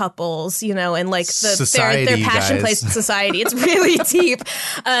 right-wing couples, and, like, their passion place in society. It's really deep.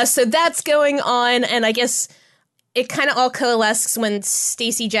 So that's going on, and I guess it kind of all coalesces when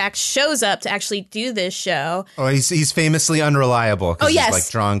Stacey Jacks shows up to actually do this show. Oh, he's famously unreliable because he's like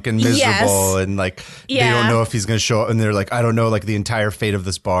drunk and miserable and like they don't know if he's going to show up. And they're like, I don't know, like the entire fate of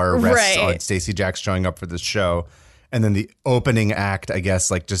this bar rests on Stacey Jacks showing up for this show. And then the opening act, I guess,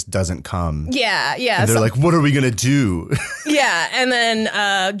 like just doesn't come. Yeah. And they're like, what are we going to do? Yeah. And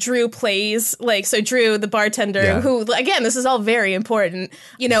then Drew plays Drew, the bartender, who, again, this is all very important,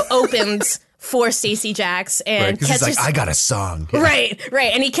 opens for Stacey Jacks and catches, he's like, I got a song. Right.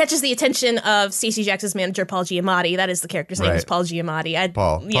 And he catches the attention of Stacey Jacks' manager, Paul Giamatti. That is the character's name, is Paul Giamatti.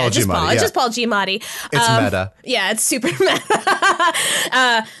 Paul Giamatti. It's just Paul Giamatti. It's meta. Yeah, it's super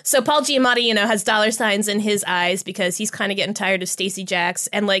meta. So Paul Giamatti, has dollar signs in his eyes because he's kind of getting tired of Stacey Jacks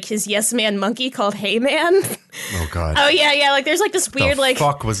and like his yes man monkey called Hey Man. Oh God. Oh yeah. Like there's like this weird the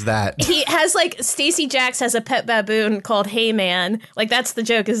fuck was that? He has like Stacey Jacks has a pet baboon called Hey Man. Like that's the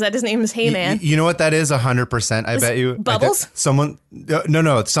joke, is that his name is Hey Man. You know what that is? 100%. I bet you. Bubbles? Someone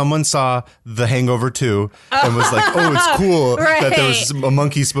saw The Hangover 2 and was like, oh, it's cool that there was a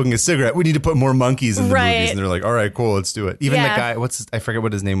monkey smoking a cigarette. We need to put more monkeys in the movies. And they're like, all right, cool, let's do it. Even the guy, I forget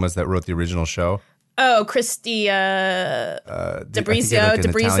what his name was that wrote the original show. Oh, Christy D'Abruzzo. Chris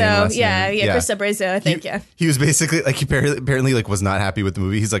D'Abruzzo, I think, He was basically, like, he apparently like, was not happy with the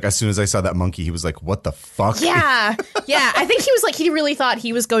movie. He's like, as soon as I saw that monkey, he was like, what the fuck? Yeah. I think he was like, he really thought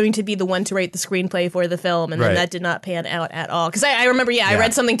he was going to be the one to write the screenplay for the film, and then that did not pan out at all. Because I remember, I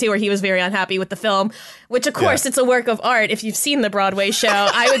read something, too, where he was very unhappy with the film, which, of course, it's a work of art. If you've seen the Broadway show,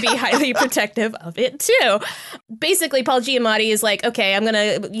 I would be highly protective of it, too. Basically, Paul Giamatti is like, okay, I'm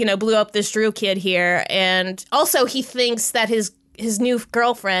going to, blow up this Drew kid here. And also he thinks that his new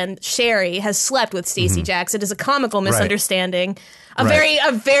girlfriend, Sherry, has slept with Stacey Jacks. It is a comical misunderstanding. A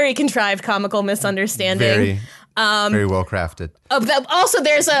very contrived comical misunderstanding. Very well crafted. Also,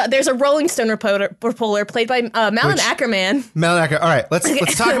 there's a Rolling Stone reporter played by Malin Ackerman. Malin Ackerman. All right,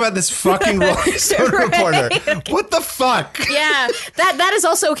 let's talk about this fucking Rolling Stone reporter. What the fuck? Yeah, that is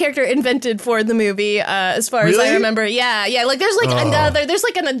also a character invented for the movie, as far as I remember. Yeah. Like there's like there's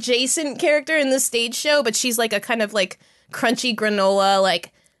like an adjacent character in the stage show, but she's like a kind of like crunchy granola,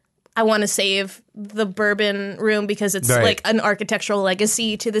 like, I want to save the bourbon room because it's like an architectural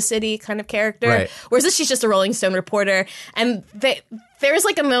legacy to the city kind of character. Right. Whereas this, she's just a Rolling Stone reporter. And there was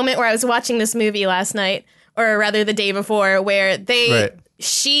like a moment where I was watching this movie last night, or rather the day before, where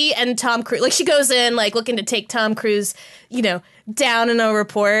she and Tom Cruise, like she goes in like looking to take Tom Cruise, down in a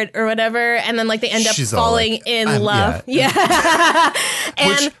report or whatever, and then like they end up falling in love. Yeah.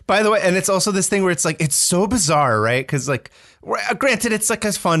 And which, by the way, and it's also this thing where it's like, it's so bizarre, right? Because like, granted, it's like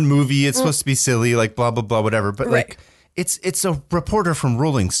a fun movie. It's supposed to be silly, like blah, blah, blah, whatever. But like, it's a reporter from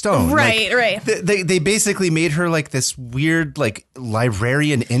Rolling Stone. Right, right. They basically made her like this weird like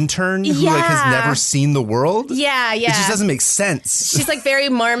librarian intern who like has never seen the world. Yeah, yeah. It just doesn't make sense. She's like very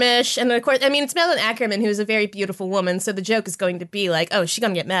marmish, and of course, I mean, it's Madeline Ackerman, who's a very beautiful woman. So the joke is going to be like, oh, she's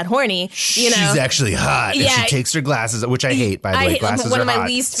gonna get mad horny. You know, she's actually hot. And she takes her glasses, which I hate. By the way, glasses one are of my hot.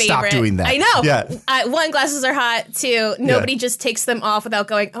 least favorite. Stop doing that. I know. Yeah. One, glasses are hot. Two, nobody just takes them off without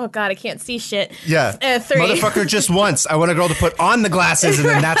going, oh god, I can't see shit. Yeah. Three, motherfucker, just once. I want a girl to put on the glasses, and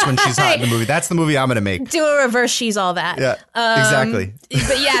then that's when she's hot in the movie. That's the movie I'm gonna make. Do a reverse. She's all that. Yeah. Exactly.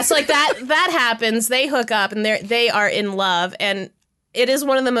 But yeah, so like that happens. They hook up, and they are in love, and it is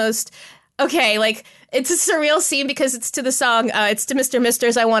one of the most. Okay, like, it's a surreal scene because it's to the song, it's to Mr.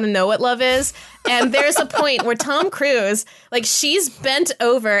 Misters, I Want to Know What Love Is. And there's a point where Tom Cruise, like, she's bent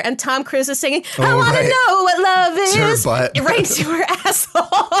over and Tom Cruise is singing, I want to know what love is. To her butt. Right to her asshole.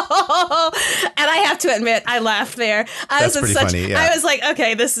 And I have to admit, I laughed there. That's pretty funny, yeah. I was like,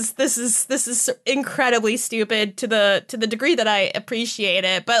 okay, this is incredibly stupid to the degree that I appreciate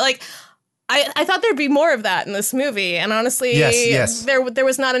it. But, like, I thought there'd be more of that in this movie, and honestly, yes. there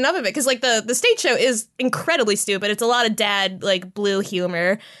was not enough of it, because like the stage show is incredibly stupid. It's a lot of dad like blue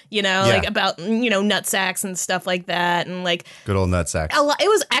humor, you know, like about nutsacks and stuff like that, and like good old nutsack. It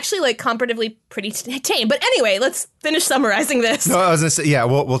was actually like comparatively pretty tame. But anyway, let's finish summarizing this. No, I was gonna say,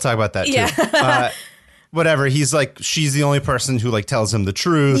 we'll talk about that too. Yeah. Whatever. He's like, she's the only person who like tells him the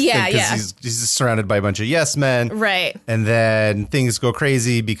truth. Yeah, because he's surrounded by a bunch of yes men. Right. And then things go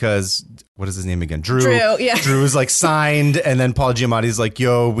crazy because what is his name again? Drew. Yeah. Drew is like signed, and then Paul Giamatti's like,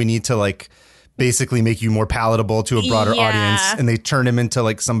 yo, we need to like basically make you more palatable to a broader audience, and they turn him into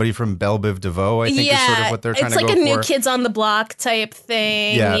like somebody from Belle Biv DeVoe, I think is sort of what they're trying to go for. It's like a New Kids on the Block type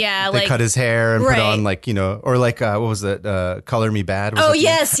thing. Yeah, they like, cut his hair and put on like, or like, what was it? Color Me Bad?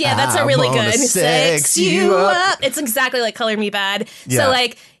 Yes, that's a really good. Sex you up. It's exactly like Color Me Bad. Yeah. So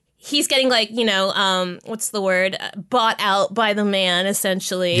like, he's getting like, what's the word? Bought out by the man,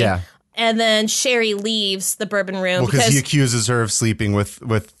 essentially. Yeah. And then Sherry leaves the bourbon room because he accuses her of sleeping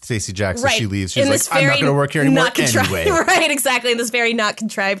with Stacey Jackson. Right. She leaves. She's like, I'm not going to work here anymore anyway. Right, exactly. In this very not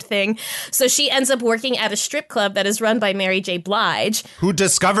contrived thing. So she ends up working at a strip club that is run by Mary J. Blige, who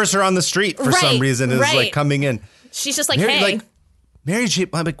discovers her on the street for some reason, is like coming in. She's just like, hey. Mary J.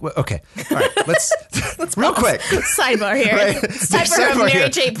 I'm like, okay, all right, let's real quick. Sidebar here. Right. It's time for her Mary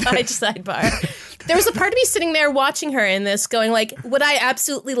J. Blige sidebar. There was a part of me sitting there watching her in this going like, would I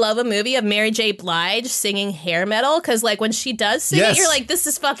absolutely love a movie of Mary J. Blige singing hair metal? Because like when she does sing it, you're like, this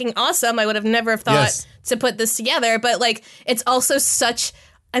is fucking awesome. I would have never thought to put this together. But like, it's also such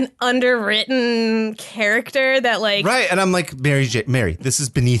an underwritten character that like... Right, and I'm like, Mary, this is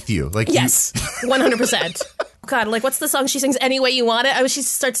beneath you. Like, yes, 100%. God, like, what's the song she sings? Any Way You Want It? She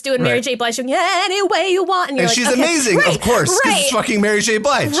starts doing Mary J. Blige, doing Any Way You Want, and you're like, she's okay, amazing, of course, because it's fucking Mary J.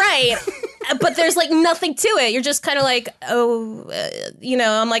 Blige. Right. But there's like nothing to it. You're just kind of like,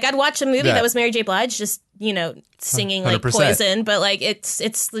 I'm like, I'd watch a movie that was Mary J. Blige just, singing like 100%. Poison, but like it's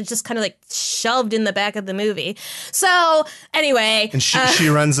just kind of like shoved in the back of the movie. So anyway, and she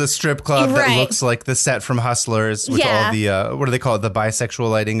runs a strip club that looks like the set from Hustlers with all the what do they call it? The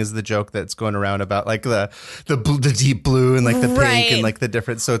bisexual lighting is the joke that's going around about like the deep blue and like the pink and like the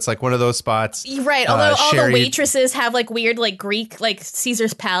different. So it's like one of those spots, right? Although all the waitresses have like weird like Greek like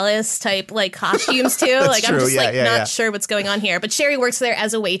Caesar's Palace type like costumes too. Like true. I'm just not sure what's going on here. But Sherry works there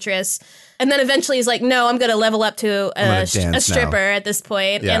as a waitress. And then eventually he's like, no, I'm going to level up to a stripper at this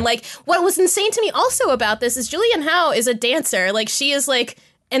point. Yeah. And like, what was insane to me also about this is Julianne Howe is a dancer. Like, she is like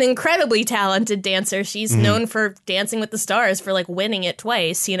an incredibly talented dancer. She's known for Dancing with the Stars, for like winning it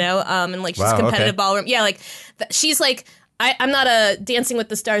twice, and like she's competitive ballroom. Yeah, like she's like, I'm not a Dancing with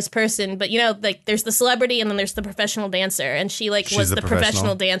the Stars person, but like there's the celebrity and then there's the professional dancer, and she like was the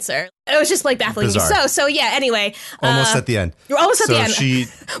professional dancer. It was just like baffling me. So yeah. Anyway, almost at the end. You're almost at the end. We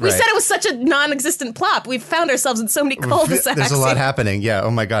right. said it was such a non-existent plot. We've found ourselves in so many cul-de-sacs. There's a lot happening. Yeah.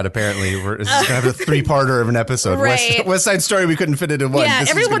 Oh my God. Apparently, this is gonna have a 3-parter of an episode. Right. West Side Story. We couldn't fit it in one. Yeah.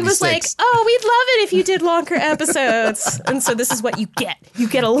 Everyone was like, "Oh, we'd love it if you did longer episodes." And so this is what you get. You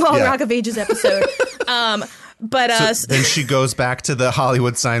get a long Rock of Ages episode. But so then she goes back to the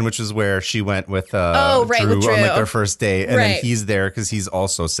Hollywood sign, which is where she went with Drew on like their first date, and then he's there because he's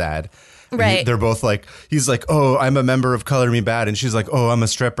also sad. Right. They're both like, he's like, oh, I'm a member of Color Me Bad, and she's like, oh, I'm a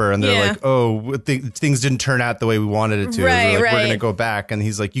stripper, and they're like, oh, things didn't turn out the way we wanted it to. Right, we're gonna go back, and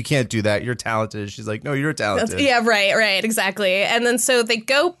he's like, you can't do that. You're talented. She's like, no, you're talented. Right, exactly. And then so they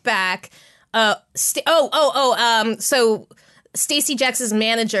go back. So Stacey Jax's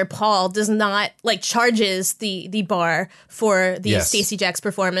manager, Paul, does not charges the bar for the Stacey Jax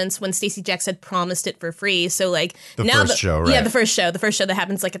performance when Stacey Jax had promised it for free. So the first show, right? Yeah, the first show that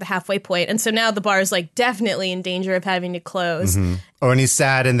happens at the halfway point. And so now the bar is definitely in danger of having to close. Mm-hmm. Oh, and he's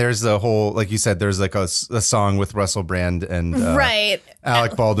sad. And there's the whole, like you said, there's a song with Russell Brand and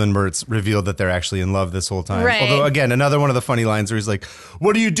Alec Baldwin where it's revealed that they're actually in love this whole time. Right. Although, again, another one of the funny lines where he's like,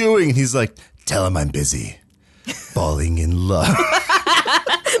 "What are you doing?" And he's like, "Tell him I'm busy. Falling in love."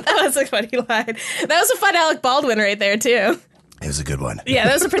 That was a funny line. That was a fun Alec Baldwin right there, too. It was a good one. Yeah,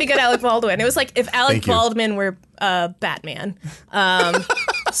 that was a pretty good Alec Baldwin. It was like if Alec Baldwin were Batman.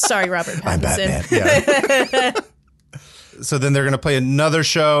 Sorry, Robert Pattinson. I'm Batman, yeah. So then they're going to play another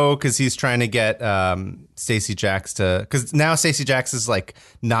show because he's trying to get Stacey Jax to... Because now Stacey Jax is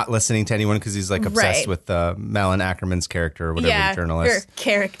not listening to anyone because he's obsessed with Malin Ackerman's character or whatever, the journalist. Her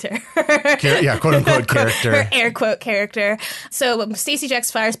character. Quote unquote character. Her air quote character. So Stacey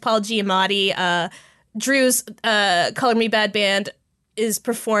Jax fires Paul Giamatti. Drew's Color Me Bad band is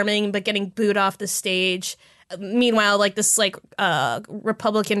performing but getting booed off the stage. Meanwhile, this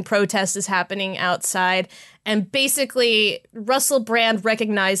Republican protest is happening outside. And basically, Russell Brand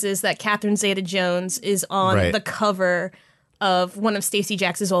recognizes that Catherine Zeta-Jones is on the cover of one of Stacey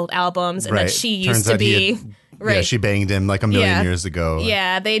Jax's old albums and that she used to be... Yeah, she banged him a million years ago.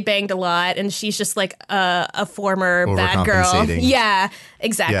 Yeah, they banged a lot, and she's just a former bad girl. Yeah,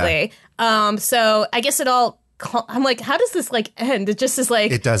 exactly. Yeah. So I guess it all... I'm like, how does this end? It just is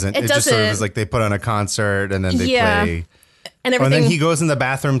It doesn't. It just sort of is they put on a concert and then they play... And everything. And then he goes in the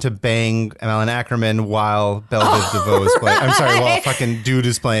bathroom to bang Malin Ackerman while Belle Biv DeVoe is playing. I'm sorry, while fucking dude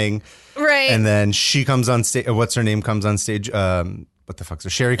is playing. Right. And then she comes on stage. What's her name comes on stage? What the fuck's her?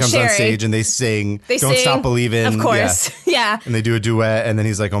 Sherry comes on stage and they sing Don't Stop Believin'. Of course. Yeah. And they do a duet and then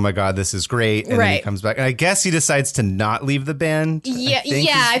he's like, oh my God, this is great. And then he comes back. And I guess he decides to not leave the band. Yeah.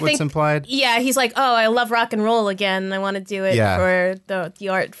 I think implied. Yeah. He's like, oh, I love rock and roll again. I want to do it for the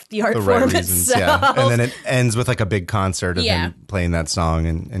art form right itself. Reasons, yeah. And then it ends with a big concert of him playing that song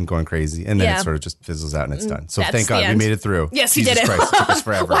and going crazy. And then it sort of just fizzles out and it's done. So thank God we made it through. Yes, Jesus we did it. Christ, it took us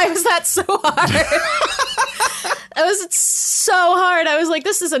forever. Why was that so hard? It was so hard. I was like,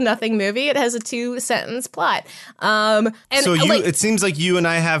 this is a nothing movie. It has a 2-sentence plot. And so it seems like you and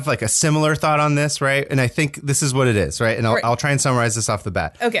I have a similar thought on this, right? And I think this is what it is, right? And I'll try and summarize this off the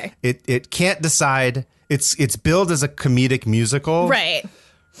bat. Okay. It can't decide. It's billed as a comedic musical. Right.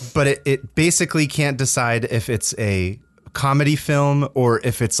 But it basically can't decide if it's a comedy film or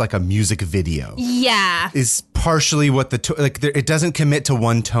if it's a music video. Yeah. Is partially what it doesn't commit to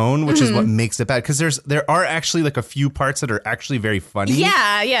one tone, which is what makes it bad. Because there are actually a few parts that are actually very funny.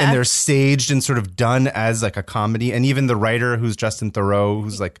 Yeah, yeah. And they're staged and sort of done as a comedy. And even the writer, who's Justin Theroux,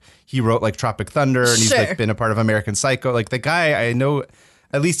 who's he wrote Tropic Thunder and he's been a part of American Psycho. The guy I know,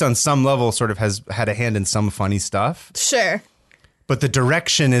 at least on some level, sort of has had a hand in some funny stuff. Sure. But the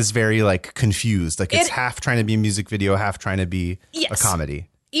direction is very confused. It's half trying to be a music video, half trying to be a comedy.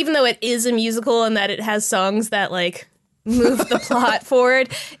 Even though it is a musical and that it has songs that move the plot forward,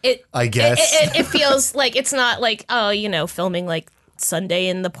 I guess it feels like it's not filming Sunday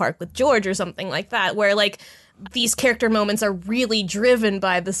in the Park with George or something like that, where these character moments are really driven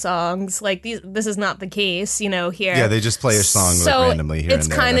by the songs. This is not the case, here. Yeah, they just play a song randomly here and there. It's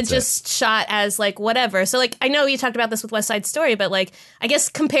kind of just shot as whatever. So I know you talked about this with West Side Story, but I guess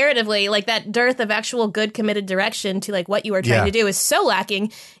comparatively, that dearth of actual good committed direction to what you are trying to do is so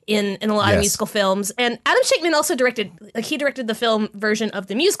lacking in a lot of musical films. And Adam Shankman also directed the film version of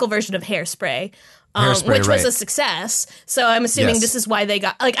the musical version of Hairspray. Which was a success. So I'm assuming this is why they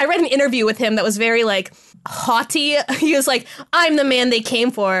got... I read an interview with him that was very, haughty. He was like, I'm the man they came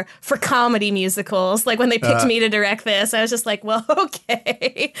for comedy musicals. When they picked me to direct this, I was just like, well,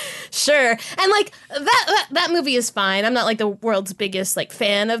 okay, sure. And, that movie is fine. I'm not, the world's biggest,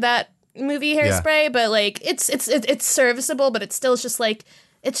 fan of that movie, Hairspray, but, it's serviceable, but it's still just,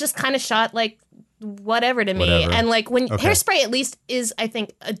 it's just kind of shot, whatever to me. Whatever. And when Hairspray at least is, I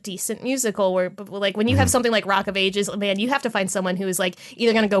think, a decent musical where when you have something like Rock of Ages, man, you have to find someone who is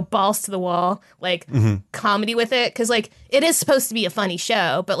either going to go balls to the wall, comedy with it. Cause it is supposed to be a funny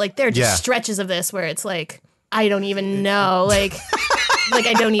show, but there are just stretches of this where it's I don't even know. I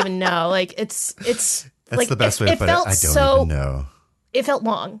don't even know. It's that's the best way to put it. I don't even know. It felt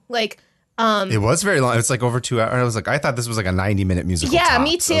long. It was very long. It's over 2 hours. I was I thought this was a 90-minute musical. Yeah, top.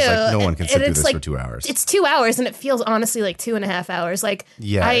 me too. I was no one can sit through this for 2 hours. It's 2 hours, and it feels honestly 2.5 hours.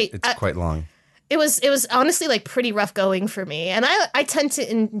 It's quite long. It was honestly pretty rough going for me, and I tend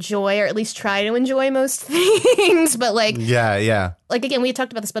to enjoy, or at least try to enjoy, most things. But yeah. Again, we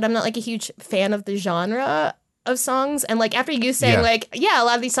talked about this, but I'm not a huge fan of the genre. of songs. And like after you saying like, yeah, a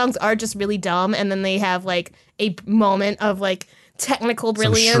lot of these songs are just really dumb, and then they have like a moment of like technical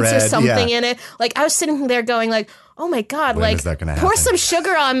brilliance or something in it. Like I was sitting there going like, oh my God, when like is that gonna pour happen? some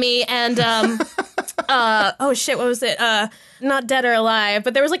sugar on me. And oh shit, what was it? Not Dead or Alive,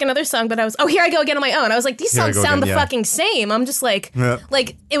 but there was like another song, but I was, Here I Go Again on my own. I was like, these songs sound the fucking same. I'm just like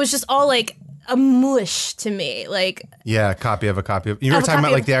it was just all like a mush to me. Like copy of a copy of. You were talking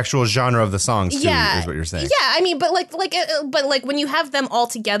about like the actual genre of the songs too, is what you're saying. Yeah, I mean, but like when you have them all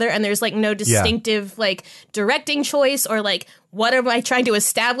together and there's like no distinctive like directing choice or like what am I trying to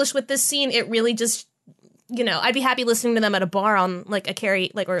establish with this scene, it really just, I'd be happy listening to them at a bar on like a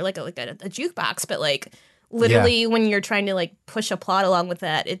or like a jukebox, but like literally when you're trying to like push a plot along with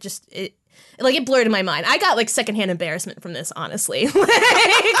that, it blurred in my mind. I got like secondhand embarrassment from this, honestly.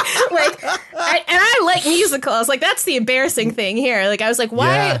 I like musicals. Like that's the embarrassing thing here. Like I was like,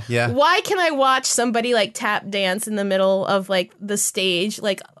 why can I watch somebody like tap dance in the middle of like the stage,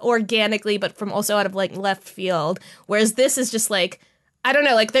 like organically, but from also out of like left field? Whereas this is just like, I don't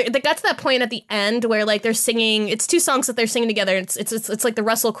know, like they got to that point at the end where like they're singing. It's two songs that they're singing together. It's like the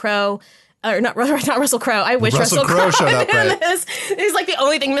Russell Crowe. Or not Russell Crowe. I wish Russell Crowe showed up. Right? It's like the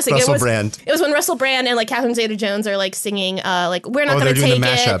only thing missing. Russell Brand. It was when Russell Brand and like Catherine Zeta-Jones are like singing, like We're Not Gonna Take It.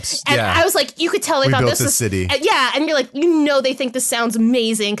 Mashups. And I was like, you could tell they thought this was city. And you're like, they think this sounds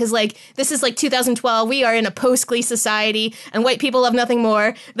amazing because like this is like 2012. We are in a post-Glee society, and white people love nothing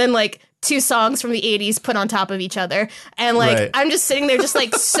more than like two songs from the 80s put on top of each other. And like I'm just sitting there just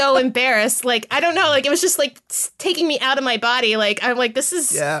like so embarrassed. Like I don't know, like it was just like taking me out of my body. Like I'm like, this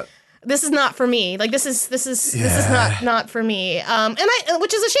is not for me. Like this is not for me.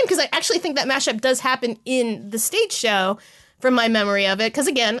 Which is a shame because I actually think that mashup does happen in the stage show from my memory of it. Because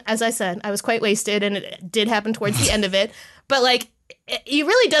again, as I said, I was quite wasted and it did happen towards the end of it. But like it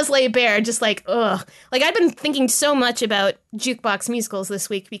really does lay bare just like, ugh. Like I've been thinking so much about jukebox musicals this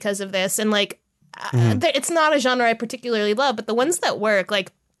week because of this. And like it's not a genre I particularly love, but the ones that work,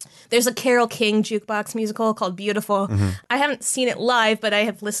 like there's a Carole King jukebox musical called Beautiful. I haven't seen it live, but I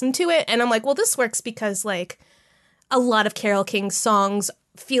have listened to it. And I'm like, well, this works because, like, a lot of Carole King's songs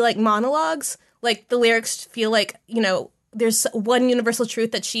feel like monologues. Like, the lyrics feel like, there's one universal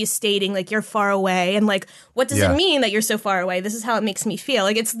truth that she's stating, like, you're far away. And, like, what does it mean that you're so far away? This is how it makes me feel.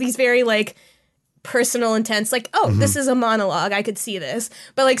 Like, it's these very, like, personal, intense, like, this is a monologue. I could see this.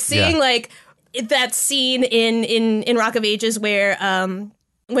 But, like, seeing, like, that scene in Rock of Ages where,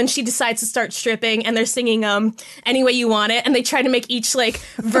 when she decides to start stripping and they're singing Any Way You Want It, and they try to make each like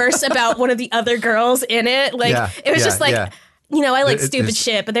verse about one of the other girls in it. Like it was just like I like stupid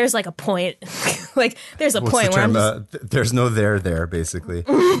shit, but there's like a point. Like there's a point where there's no there basically.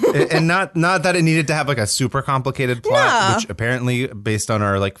 And not that it needed to have like a super complicated plot, which apparently based on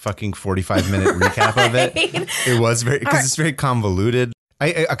our like fucking 45-minute recap of it, it was because it's very convoluted.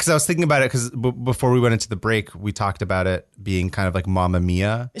 Because I was thinking about it because before we went into the break, we talked about it being kind of like Mamma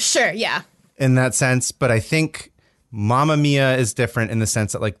Mia. Sure, yeah. In that sense. But I think Mamma Mia is different in the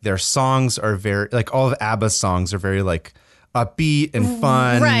sense that like their songs are very, like all of ABBA's songs are very like upbeat and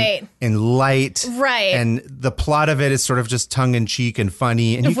fun and light. Right. And the plot of it is sort of just tongue in cheek and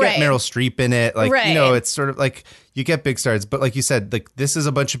funny. And you get Meryl Streep in it. Like, it's sort of like you get big stars. But like you said, like this is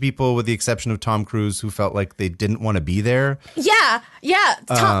a bunch of people with the exception of Tom Cruise who felt like they didn't want to be there. Yeah.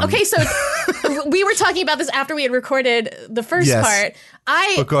 Okay, so we were talking about this after we had recorded the first part.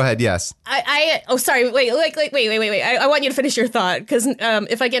 But go ahead. Yes. Sorry. Wait. I want you to finish your thought because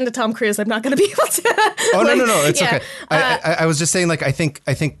if I get into Tom Cruise, I'm not going to be able to. Oh no, it's okay. I was just saying, like, I think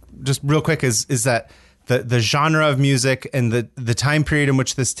just real quick is that the genre of music and the time period in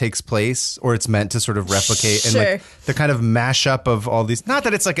which this takes place, or it's meant to sort of replicate, and like the kind of mashup of all these. Not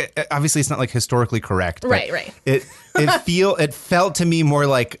that it's like obviously it's not like historically correct, right. It felt to me more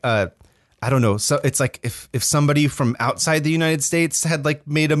like I don't know. So it's like if somebody from outside the United States had like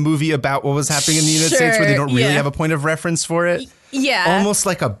made a movie about what was happening in the United States where they don't really have a point of reference for it. Yeah. Almost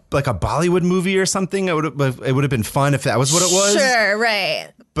like a Bollywood movie or something. It would have been fun if that was what it was. Sure, right.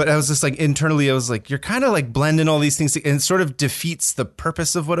 But I was just like internally, I was like, you're kind of like blending all these things, and it sort of defeats the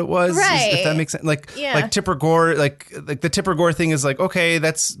purpose of what it was. Right. If that makes sense. Like Tipper Gore, like the Tipper Gore thing is like, okay,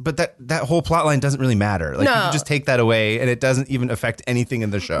 but that whole plot line doesn't really matter. Like you can just take that away and it doesn't even affect anything in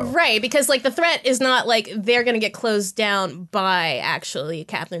the show. Right. Because like the threat is not like they're going to get closed down by actually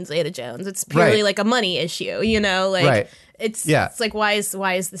Catherine Zeta-Jones. It's purely like a money issue, like it's like why is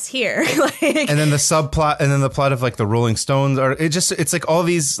this here? Like, and then the subplot and then the plot of like the Rolling Stones it's like all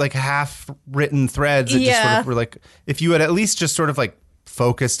these like half written threads that just sort of were like, if you had at least just sort of like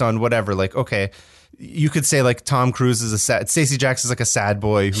focused on whatever, like, okay, you could say like Tom Cruise is Stacey Jackson's like a sad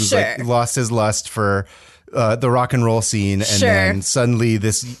boy who's like lost his lust for the rock and roll scene, and then suddenly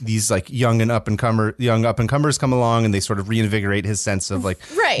these like young up and comers come along, and they sort of reinvigorate his sense of like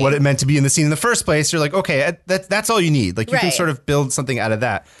what it meant to be in the scene in the first place. You're like, okay, that's all you need. Like you can sort of build something out of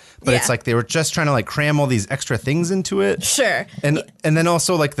that. But it's like they were just trying to like cram all these extra things into it. Sure. And then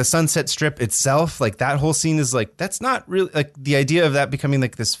also like the Sunset Strip itself, like that whole scene is like, that's not really like the idea of that becoming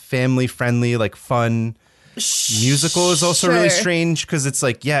like this family friendly, like fun musical is also really strange, because it's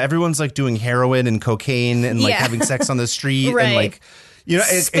like, yeah, everyone's like doing heroin and cocaine and like having sex on the street and like, you know,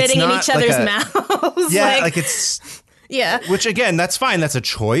 spitting it's in each other's mouths. Yeah, like it's... Yeah. Which, again, that's fine. That's a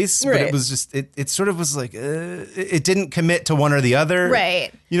choice. But it was just, it sort of was like, it didn't commit to one or the other. Right.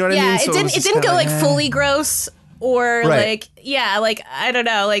 You know what I mean? So it didn't go like fully gross or like, like, I don't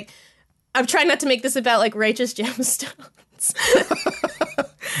know. Like, I'm trying not to make this about like righteous gemstones.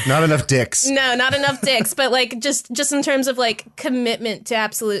 Not enough dicks. No, not enough dicks. But like just in terms of like commitment to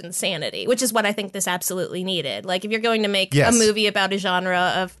absolute insanity, which is what I think this absolutely needed. Like if you're going to make a movie about a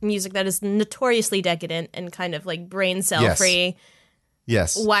genre of music that is notoriously decadent and kind of like brain cell free.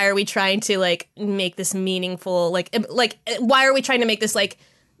 Yes. Why are we trying to like make this meaningful? Like why are we trying to make this like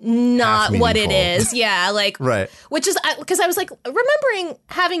not what it is? Yeah, like which is because I was like remembering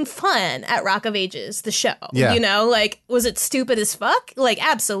having fun at Rock of Ages, the show. You know, like was it stupid as fuck? Like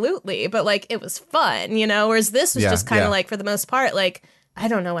absolutely, but like it was fun. You know, whereas this was just kind of like for the most part like I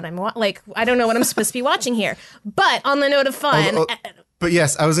don't know what I don't know what I'm supposed to be watching here. But on the note of fun. But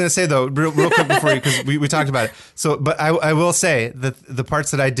yes, I was going to say, though, real quick before you, because we talked about it. So, but I will say that the parts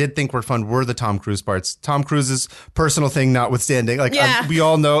that I did think were fun were the Tom Cruise parts. Tom Cruise's personal thing notwithstanding. Like, we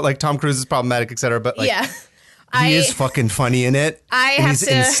all know, like, Tom Cruise is problematic, et cetera. But, like, he is fucking funny in it. He's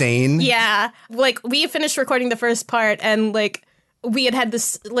insane. Yeah. Like, we finished recording the first part, and, like, we had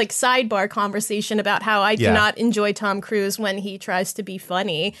this, like, sidebar conversation about how I do not enjoy Tom Cruise when he tries to be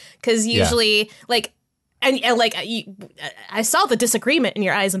funny. Because usually, like... And like, I saw the disagreement in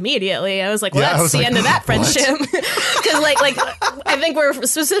your eyes immediately. I was like, well, that's the end of that friendship. Because like, I think we're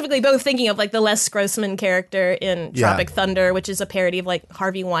specifically both thinking of like the Les Grossman character in Tropic Thunder, which is a parody of like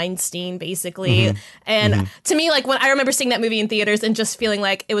Harvey Weinstein, basically. And to me, like when I remember seeing that movie in theaters and just feeling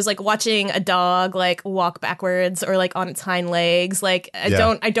like it was like watching a dog like walk backwards or like on its hind legs. Like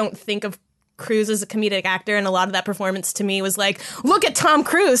I don't think of Cruise as a comedic actor, and a lot of that performance to me was like, look at Tom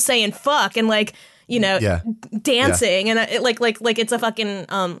Cruise saying fuck and like, you know, dancing and it, like it's a fucking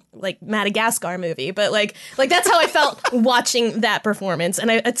like Madagascar movie, but like that's how I felt watching that performance, and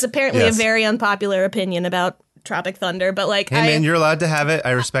it's apparently a very unpopular opinion about Tropic Thunder, but like, hey man, you're allowed to have it.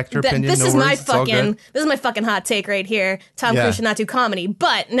 I respect your opinion. This is my fucking hot take right here. Tom Cruise should not do comedy,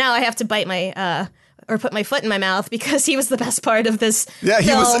 but now I have to bite my or put my foot in my mouth because he was the best part of this film.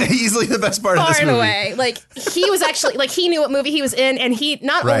 He was easily the best part of this movie. Far and away. Like, he was actually, like, he knew what movie he was in, and he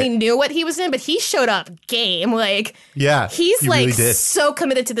not only knew what he was in, but he showed up game. Like, he's, like, really so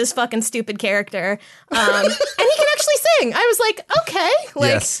committed to this fucking stupid character. And he can actually sing. I was like, okay.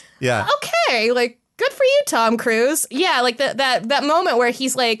 Like, okay. Like, good for you, Tom Cruise. Yeah, like, that moment where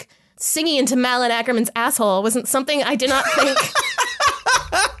he's, like, singing into Malin Ackerman's asshole wasn't something I did not think...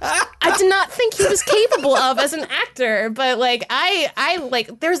 I did not think he was capable of as an actor, but like I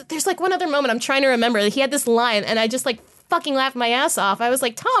like there's like one other moment I'm trying to remember. He had this line and I just like fucking laughed my ass off. I was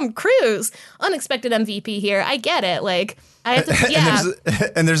like, Tom Cruise, unexpected MVP here. I get it. Like I have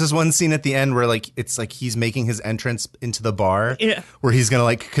to, and there's this one scene at the end where like it's like he's making his entrance into the bar where he's gonna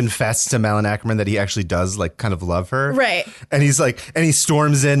like confess to Malin Ackerman that he actually does like kind of love her, right? And he's like, and he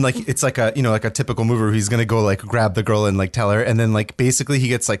storms in like it's like a, you know, like a typical movie where he's gonna go like grab the girl and like tell her, and then like basically he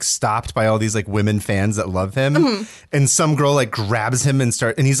gets like stopped by all these like women fans that love him, and some girl like grabs him and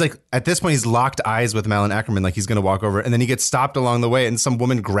he's like, at this point he's locked eyes with Malin Ackerman, like he's gonna walk over, and then he gets stopped along the way, and some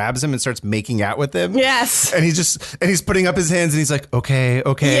woman grabs him and starts making out with him. Yes, and he's putting up his hands and he's like, okay.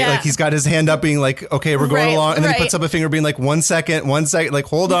 Like he's got his hand up being like, okay, we're going along. And then he puts up a finger being like, 1 second, like,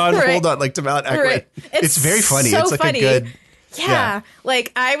 hold on, like to Malin Ackerman. It's very funny. So it's like funny. a good... Yeah,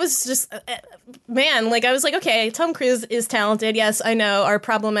 like I was just, man, like I was like, okay, Tom Cruise is talented. Yes, I know, our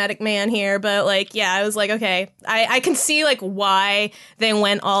problematic man here, but like, yeah, I was like, okay, I can see like why they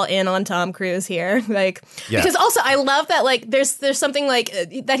went all in on Tom Cruise here, like because also I love that like there's something like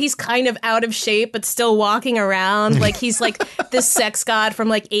that he's kind of out of shape but still walking around like he's like this sex god from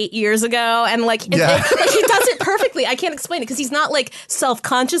like 8 years ago, and like, like he does it perfectly. I can't explain it because he's not like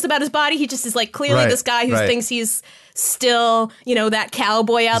self-conscious about his body. He just is like clearly this guy who thinks he's still, you know, that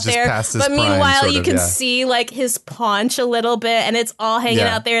cowboy out there. But meanwhile, while sort you of, can yeah. see like his paunch a little bit, and it's all hanging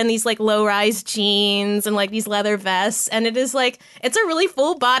Yeah. out there in these like low-rise jeans and like these leather vests, and it is like it's a really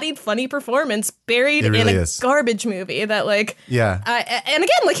full-bodied, funny performance buried It really in a is. garbage movie that like Yeah. and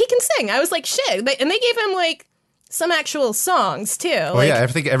again, like he can sing. I was like, shit, and they gave him like some actual songs too. Oh like, yeah, I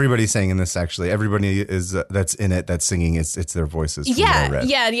think everybody's saying in this. Actually, everybody is that's in it. That's singing. It's their voices. From what I read.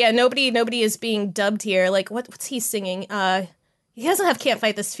 yeah. Nobody is being dubbed here. Like what's he singing? He doesn't have "Can't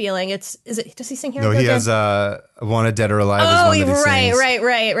Fight This Feeling." Does he sing here? No, he has "Wanted Dead or Alive." Oh, is one that he sings.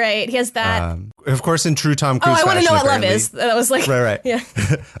 right. He has that. Of course, in true Tom Oh, Cruise I want to fashion, know what love apparently- is. That was like, Right. Yeah.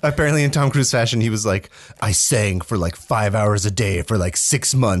 Apparently, in Tom Cruise fashion, he was like, I sang for like 5 hours a day for like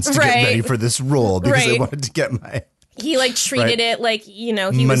 6 months to Right. get ready for this role because I Right. wanted to get my He like treated Right. it like, he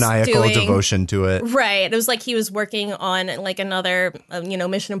maniacal was doing devotion to it. Right. It was like he was working on like another,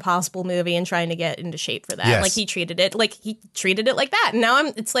 Mission Impossible movie and trying to get into shape for that. Yes. Like he treated it like that. And now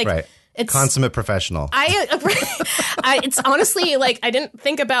it's like, Right. it's Consummate professional. it's honestly like I didn't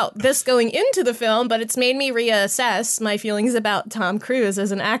think about this going into the film, but it's made me reassess my feelings about Tom Cruise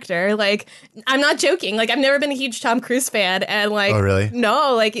as an actor. Like, I'm not joking. Like, I've never been a huge Tom Cruise fan, and like, Oh, really?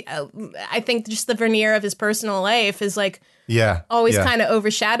 No, like, I think just the veneer of his personal life is like Yeah. always yeah. kind of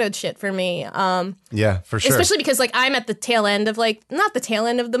overshadowed shit for me. Yeah, for sure. Especially because like I'm at the tail end of like not the tail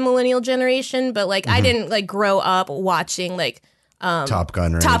end of the millennial generation, but like I didn't like grow up watching like Top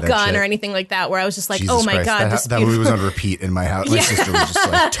Gun or any Top of that Gun shit. or anything like that, where I was just like, Jesus oh my Christ. god, this that movie was beautiful- on repeat in my house. My Yeah. sister was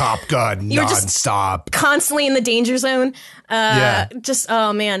just like, Top Gun, You were just- nonstop. constantly in the danger zone. Yeah. Just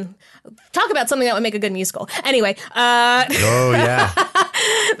oh man, talk about something that would make a good musical. Anyway, Oh, yeah.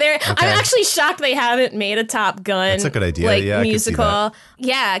 I'm actually shocked they haven't made a Top Gun. That's a good idea. Like, Yeah, I could see musical. that.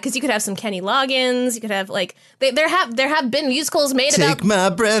 Yeah, because you could have some Kenny Loggins. You could have like there have been musicals made Take about. my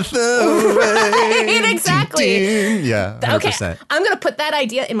breath away. Right, exactly. Ding, ding. Yeah, 100%. Okay, I'm gonna put that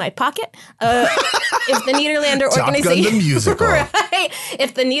idea in my pocket. If the Nederlander Top Gun organization, the musical. right?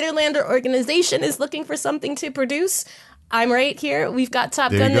 If the Nederlander organization is looking for something to produce, I'm right here. We've got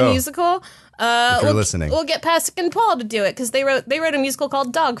Top There Gun you the go. musical. If you're we'll, listening. we'll get Pasek and Paul to do it because they wrote a musical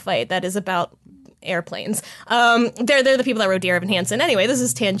called Dogfight that is about airplanes. They're the people that wrote Dear Evan Hansen. Anyway, this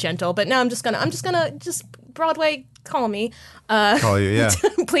is tangential, but now I'm just gonna Broadway call me. Call you, yeah.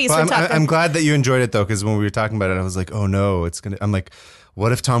 Please, Well, for Top Gun. I'm glad that you enjoyed it though, because when we were talking about it, I was like, oh no, I'm like,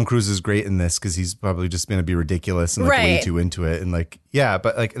 what if Tom Cruise is great in this? Because he's probably just going to be ridiculous and like way Right. too into it, and like, yeah,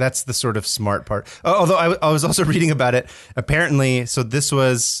 but like that's the sort of smart part. Although I was also reading about it. Apparently, so this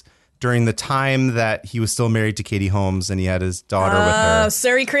was during the time that he was still married to Katie Holmes and he had his daughter with her.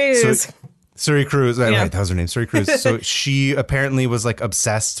 Surrey Cruise. Suri Cruise, Yeah. right? That was her name, Suri Cruise. So she apparently was like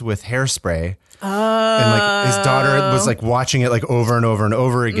obsessed with Hairspray, and like his daughter was like watching it like over and over and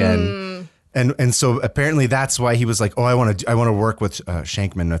over again. And so apparently that's why he was like, oh, I want to work with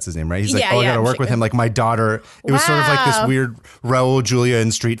Shankman. That's his name, right? He's like, Yeah, oh, I yeah, got to work with Shankman. him. Like my daughter. It was sort of like this Wow. weird Raul Julia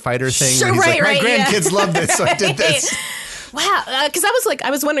and Street Fighter thing. Sure, where he's like, right, my yeah. grandkids love this, so I did this. Wow, because I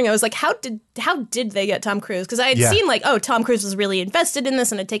was wondering, how did they get Tom Cruise? Because I had Yeah. seen like, oh, Tom Cruise was really invested in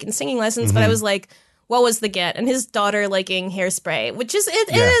this and had taken singing lessons, Mm-hmm. but I was like, what was the get? And his daughter liking Hairspray, which is it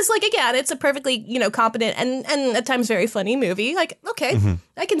Yeah. is like again, it's a perfectly competent and at times very funny movie. Like, okay,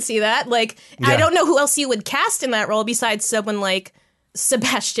 I can see that. Like, I Mm-hmm. Yeah. don't know who else you would cast in that role besides someone like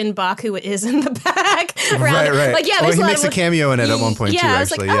Sebastian Bach, who is in the back. Right. Like, yeah, Oh, there's he a lot makes of a cameo in it at one point, yeah, too, I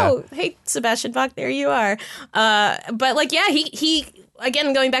was actually, like, yeah. oh, hey, Sebastian Bach, there you are. But like, yeah, he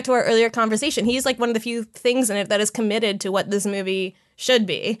again, going back to our earlier conversation, he's like one of the few things in it that is committed to what this movie should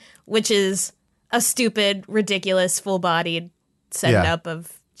be, which is a stupid, ridiculous, full-bodied send-up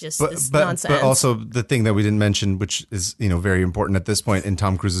of just this nonsense. But also the thing that we didn't mention, which is very important at this point in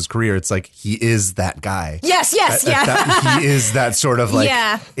Tom Cruise's career, it's like he is that guy. yes, yeah. He is that sort of like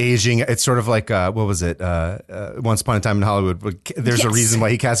Yeah. aging. It's sort of like what was it? Once Upon a Time in Hollywood. There's a Yes. reason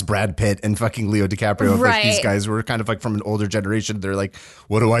why he cast Brad Pitt and fucking Leo DiCaprio. Like these Right. guys were kind of like from an older generation. They're like,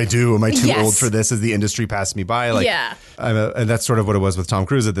 what do I do? Am I too Yes. old for this? As the industry passed me by, like, Yeah. and that's sort of what it was with Tom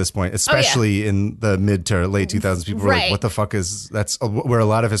Cruise at this point, especially in the mid to late 2000s. People were like, Right. what the fuck is that's where a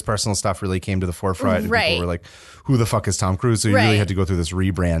lot of his personal stuff really came to the forefront. And Right. people were like, who the fuck is Tom Cruise? So you really Right. had to go through this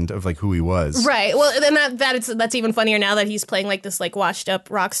rebrand of like who he was. Right. Well, then that's even funnier now that he's playing like this like washed up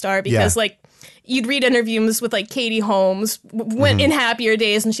rock star because Yeah. like you'd read interviews with like Katie Holmes went in happier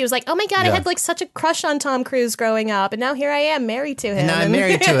days and she was like, oh my god, I Yeah. had like such a crush on Tom Cruise growing up and now here I am married to him. And now I'm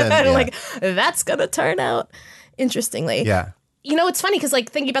married to him, and yeah. like that's gonna turn out interestingly. Yeah. It's funny because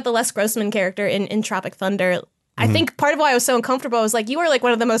like thinking about the Les Grossman character in Tropic Thunder. I Mm-hmm. think part of why I was so uncomfortable was like you are like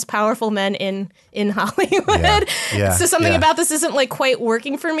one of the most powerful men in Hollywood. Yeah. So something Yeah. about this isn't like quite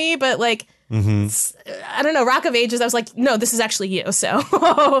working for me, but like I don't know, Rock of Ages, I was like, no, this is actually you. So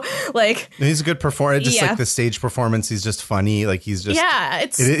like, he's a good performer. Just like the stage performance, he's just funny. Like he's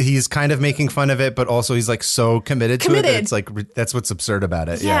just he's kind of making fun of it, but also he's like so committed to it that it's like that's what's absurd about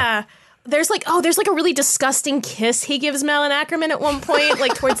it. Yeah. There's like a really disgusting kiss he gives Malin Ackerman at one point,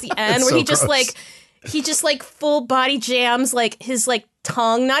 like towards the end, where he just like full body jams like his like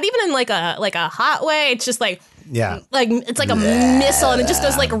tongue, not even in like a hot way. It's just like it's like a missile, and it just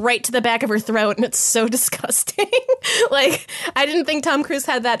goes like right to the back of her throat, and it's so disgusting. Like I didn't think Tom Cruise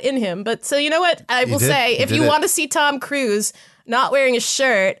had that in him, but so you know what I will say, if you want to see Tom Cruise not wearing a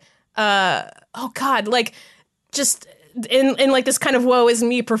shirt, oh god, like just in like this kind of woe is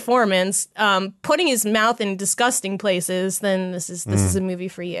me performance, putting his mouth in disgusting places, then this is a movie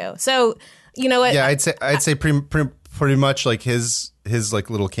for you. So you know what? Yeah, I'd say pretty much like his like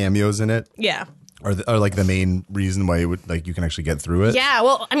little cameos in it. Yeah. Are like the main reason why it would like you can actually get through it. Yeah,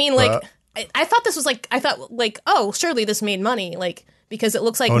 well, I mean, like I thought this was like oh, surely this made money, like because it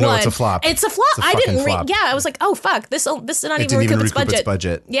looks like no, it's a flop. It's a flop. I didn't flop. I was like, oh fuck, this did not even recoup its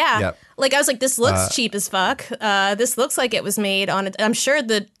budget. Yeah. Yep. Like I was like, this looks cheap as fuck. This looks like it was made on it. I'm sure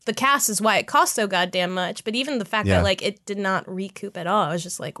the cast is why it cost so goddamn much, but even the fact that like it did not recoup at all, I was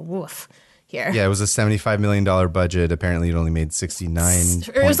just like, woof. Here. Yeah, it was a $75 million budget. Apparently, it only made 69.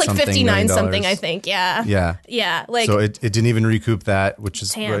 It was like 59 something, I think. Yeah. Yeah. Yeah. Like, so it didn't even recoup that, which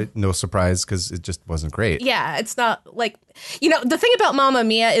is no surprise because it just wasn't great. Yeah, it's not like, you know, the thing about Mamma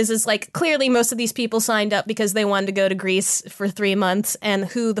Mia is like clearly most of these people signed up because they wanted to go to Greece for 3 months, and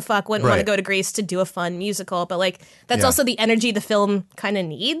who the fuck wouldn't want to go to Greece to do a fun musical? But like that's also the energy the film kind of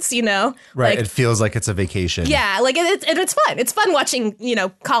needs, you know? Right. Like, it feels like it's a vacation. Yeah, like it's fun. It's fun watching, you know,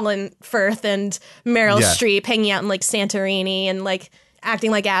 Colin Firth and Meryl Streep hanging out in like Santorini and like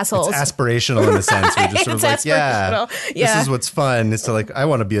acting like assholes. It's aspirational in a sense. We're just sort of like, this is what's fun. It's to like, I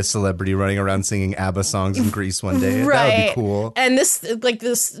want to be a celebrity running around singing ABBA songs in Greece one day. Right. That would be cool. And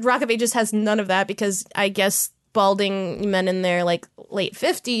this Rock of Ages has none of that because I guess balding men in their like late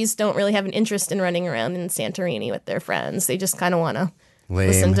 50s don't really have an interest in running around in Santorini with their friends. They just kind of want to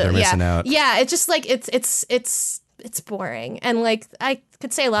listen to. They're missing out. Yeah, it's just like it's boring, and like I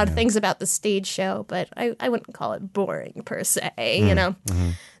could say a lot of things about the stage show, but I wouldn't call it boring per se, you know.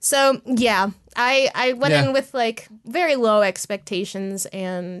 So yeah, I went in with like very low expectations,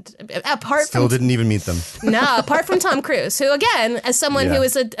 and didn't even meet them. No, apart from Tom Cruise, who again, as someone who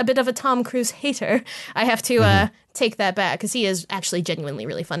is a bit of a Tom Cruise hater, I have to take that back because he is actually genuinely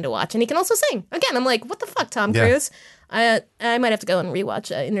really fun to watch, and he can also sing. Again, I'm like, what the fuck, Tom Cruise? I might have to go and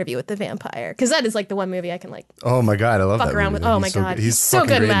rewatch Interview with the Vampire because that is like the one movie I can like. Oh my god, I love fuck that around movie. with. Oh my god, he's so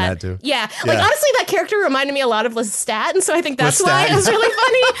good in that too. Yeah, like honestly, that character reminded me a lot of Lestat, and so I think that's why it was really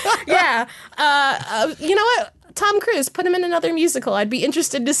funny. Yeah, you know what? Tom Cruise, put him in another musical. I'd be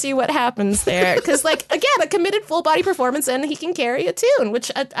interested to see what happens there. Because, like, again, a committed full body performance, and he can carry a tune,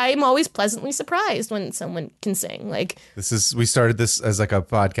 which I'm always pleasantly surprised when someone can sing. Like, we started this as like a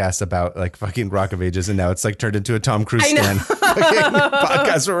podcast about like fucking Rock of Ages, and now it's like turned into a Tom Cruise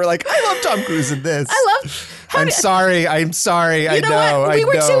podcast where we're like, I love Tom Cruise in this. I'm sorry. You know what? We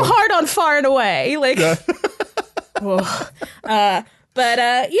were too hard on Far and Away. Like,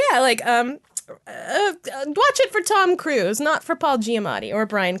 watch it for Tom Cruise, not for Paul Giamatti or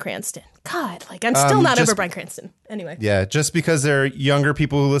Bryan Cranston. God, like I'm still not over Bryan Cranston. Anyway. Yeah, just because there are younger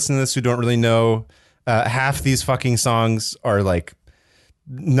people who listen to this who don't really know, half these fucking songs are like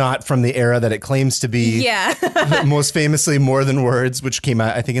not from the era that it claims to be. Yeah. Most famously, More Than Words, which came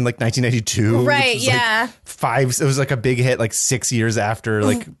out, I think, in like 1992. Right, yeah. It was like a big hit like 6 years after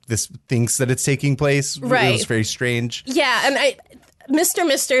like this thinks that it's taking place. Right. It was very strange. Yeah, and Mr.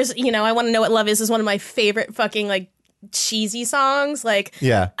 Mister's, you know, I Want to Know What Love Is one of my favorite fucking, like, cheesy songs. Like,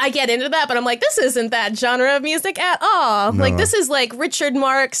 I get into that, but I'm like, this isn't that genre of music at all. No. Like, this is like Richard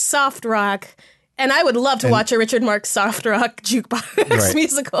Marx soft rock. And I would love to watch a Richard Marx soft rock jukebox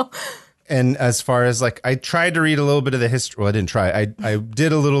musical. And as far as, like, I tried to read a little bit of the history. Well, I didn't try. I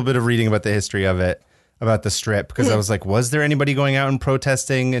did a little bit of reading about the history of it, about the strip, because I was like, was there anybody going out and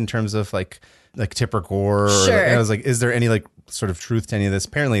protesting in terms of, like Tipper Gore? Sure. And I was like, is there any, like, sort of truth to any of this?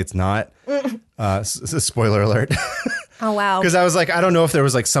 Apparently it's not. Spoiler alert. Oh wow. Because I was like, I don't know if there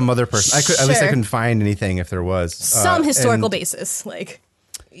was like some other person. At least I couldn't find anything if there was some historical basis, like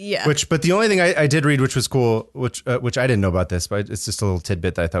But the only thing I did read, which was cool, which I didn't know about this, but it's just a little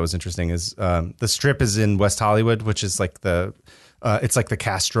tidbit that I thought was interesting, is the strip is in West Hollywood, which is like it's like the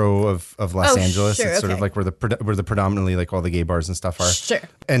Castro of Los Angeles. Sure, it's sort of like where the predominantly like all the gay bars and stuff are. Sure.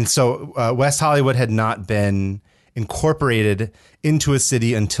 And so West Hollywood had not been incorporated into a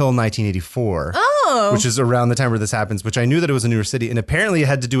city until 1984. which is around the time where this happens, which I knew that it was a New York City. And apparently it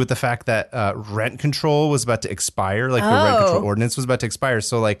had to do with the fact that rent control was about to expire. Like the rent control ordinance was about to expire.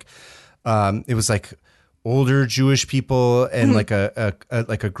 So like it was like older Jewish people and like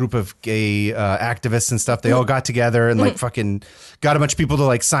a group of gay activists and stuff. They all got together and like fucking got a bunch of people to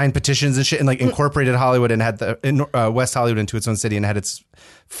like sign petitions and shit and like incorporated Hollywood and had West Hollywood into its own city and had its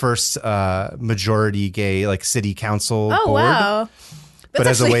first majority gay like city council board. Wow. But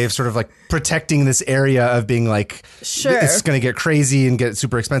as a way of sort of like protecting this area of being like, it's going to get crazy and get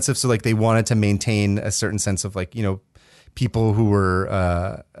super expensive. So like they wanted to maintain a certain sense of like, you know, people who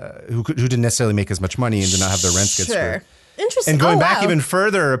were who didn't necessarily make as much money and did not have their rents get screwed. Interesting. And going back even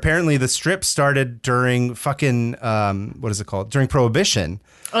further, apparently the strip started during fucking what is it called? During Prohibition.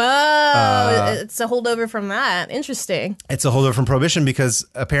 Oh, it's a holdover from that. Interesting. It's a holdover from Prohibition because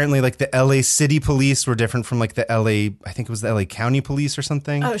apparently like the LA City Police were different from like the LA, I think it was the LA County Police or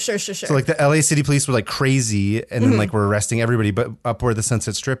something. Oh, sure. So like the LA City Police were like crazy and then like were arresting everybody, but up where the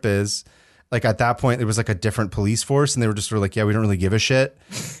Sunset Strip is, like at that point, there was like a different police force and they were just sort of like, yeah, we don't really give a shit.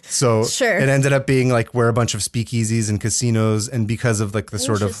 So it ended up being like where a bunch of speakeasies and casinos, and because of like the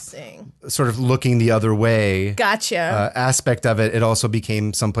sort of looking the other way aspect of it, it also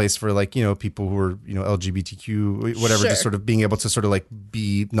became someplace for like, you know, people who were, you know, LGBTQ, whatever, just sort of being able to sort of like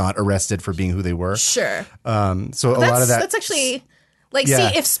be not arrested for being who they were. Sure. So a lot of that's actually... Like, see,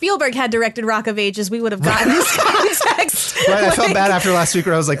 if Spielberg had directed Rock of Ages, we would have gotten this context. Right, I felt bad after last week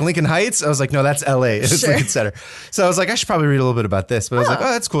where I was like, Lincoln Heights? I was like, no, that's LA. It's Lincoln Center. So I was like, I should probably read a little bit about this. But I was like,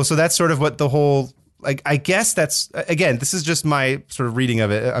 oh, that's cool. So that's sort of what the whole, like, I guess that's, again, this is just my sort of reading of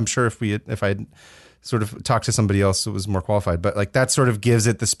it. I'm sure if I sort of talked to somebody else who was more qualified, but like that sort of gives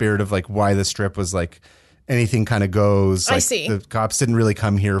it the spirit of like why the strip was like, anything kind of goes. Like, I see. The cops didn't really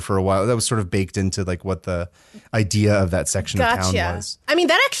come here for a while. That was sort of baked into like what the idea of that section of town was. I mean,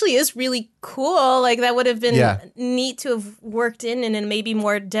 that actually is really cool. Like that would have been neat to have worked in a maybe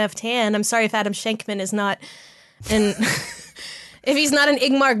more deft hand. I'm sorry if Adam Schenkman is not if he's not an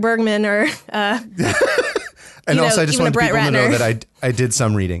Ingmar Bergman or and also I just wanted people to know that I did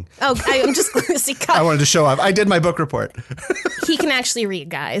some reading. Oh, I'm just see. I wanted to show off. I did my book report. He can actually read,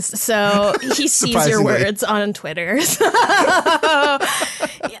 guys. So he sees your words on Twitter.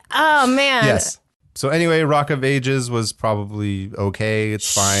 Oh, man. Yes. So anyway, Rock of Ages was probably okay.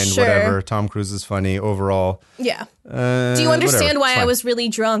 It's fine. Whatever. Tom Cruise is funny overall. Yeah. Do you understand why I was really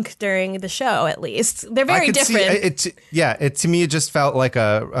drunk during the show, at least? They're very different. To me, it just felt like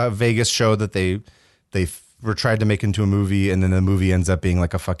a Vegas show that they were tried to make into a movie, and then the movie ends up being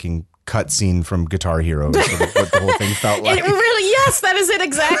like a fucking cutscene from Guitar Hero. Sort of what the whole thing felt like. It really, yes, that is it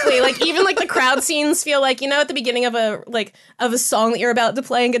exactly. Like even like the crowd scenes feel like, you know, at the beginning of a song that you're about to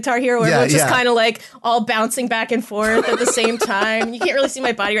play in Guitar Hero, where everyone's just kind of like all bouncing back and forth at the same time. You can't really see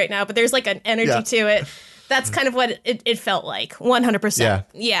my body right now, but there's like an energy to it. That's kind of what it felt like. 100%.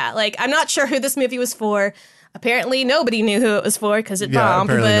 Yeah. Like I'm not sure who this movie was for. Apparently nobody knew who it was for because it bombed.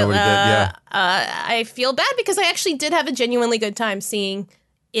 But I feel bad because I actually did have a genuinely good time seeing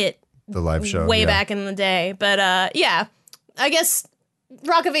it. The live show. Way back in the day. But I guess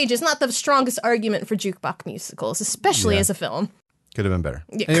Rock of Ages is not the strongest argument for jukebox musicals, especially as a film. Could have been better.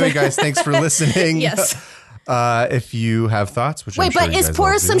 Yeah. Anyway, guys, thanks for listening. Yes. If you have thoughts, which I'm sure but is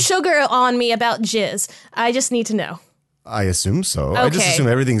pour some sugar on me about jizz? I just need to know. I assume so. Okay. I just assume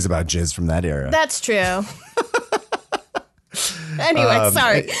everything's about jizz from that era. That's true. Anyway,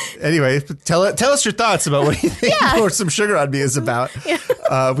 sorry. Anyway, tell us your thoughts about what you think Pour Some Sugar on Me is about.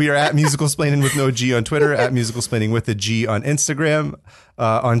 We are at Musical Splaining with no G on Twitter, at Musical Splaining with a G on Instagram.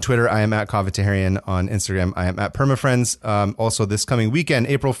 On Twitter, I am at Kaveh-Taherian. On Instagram, I am at PermaFriends. Also, this coming weekend,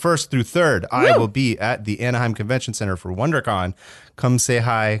 April 1st through 3rd, I will be at the Anaheim Convention Center for WonderCon. Come say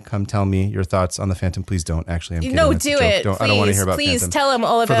hi. Come tell me your thoughts on the Phantom. Please don't. Actually, I'm kidding. No, do it. I don't want to hear about Please Phantom. Tell him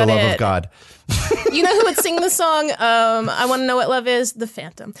all about it. For the love of God. You know who would sing the song? I Want to Know What Love Is? The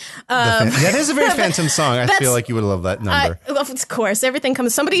Phantom. That is a very Phantom song. I feel like you would love that number. Of course. Everything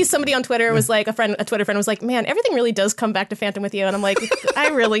comes. Somebody on Twitter was like, a Twitter friend was like, man, everything really does come back to Phantom with you. And I'm like, I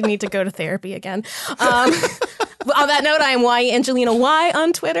really need to go to therapy again. On that note, I am Angelina Y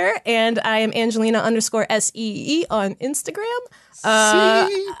on Twitter, and I am Angelina_SEE on Instagram.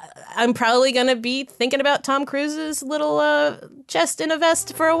 I'm probably going to be thinking about Tom Cruise's little chest in a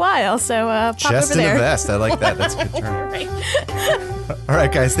vest for a while. So pop chest over there. Chest in a vest. I like that. That's a good term. Right. All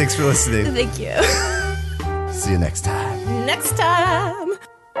right, guys. Thanks for listening. Thank you. See you next time. Next time.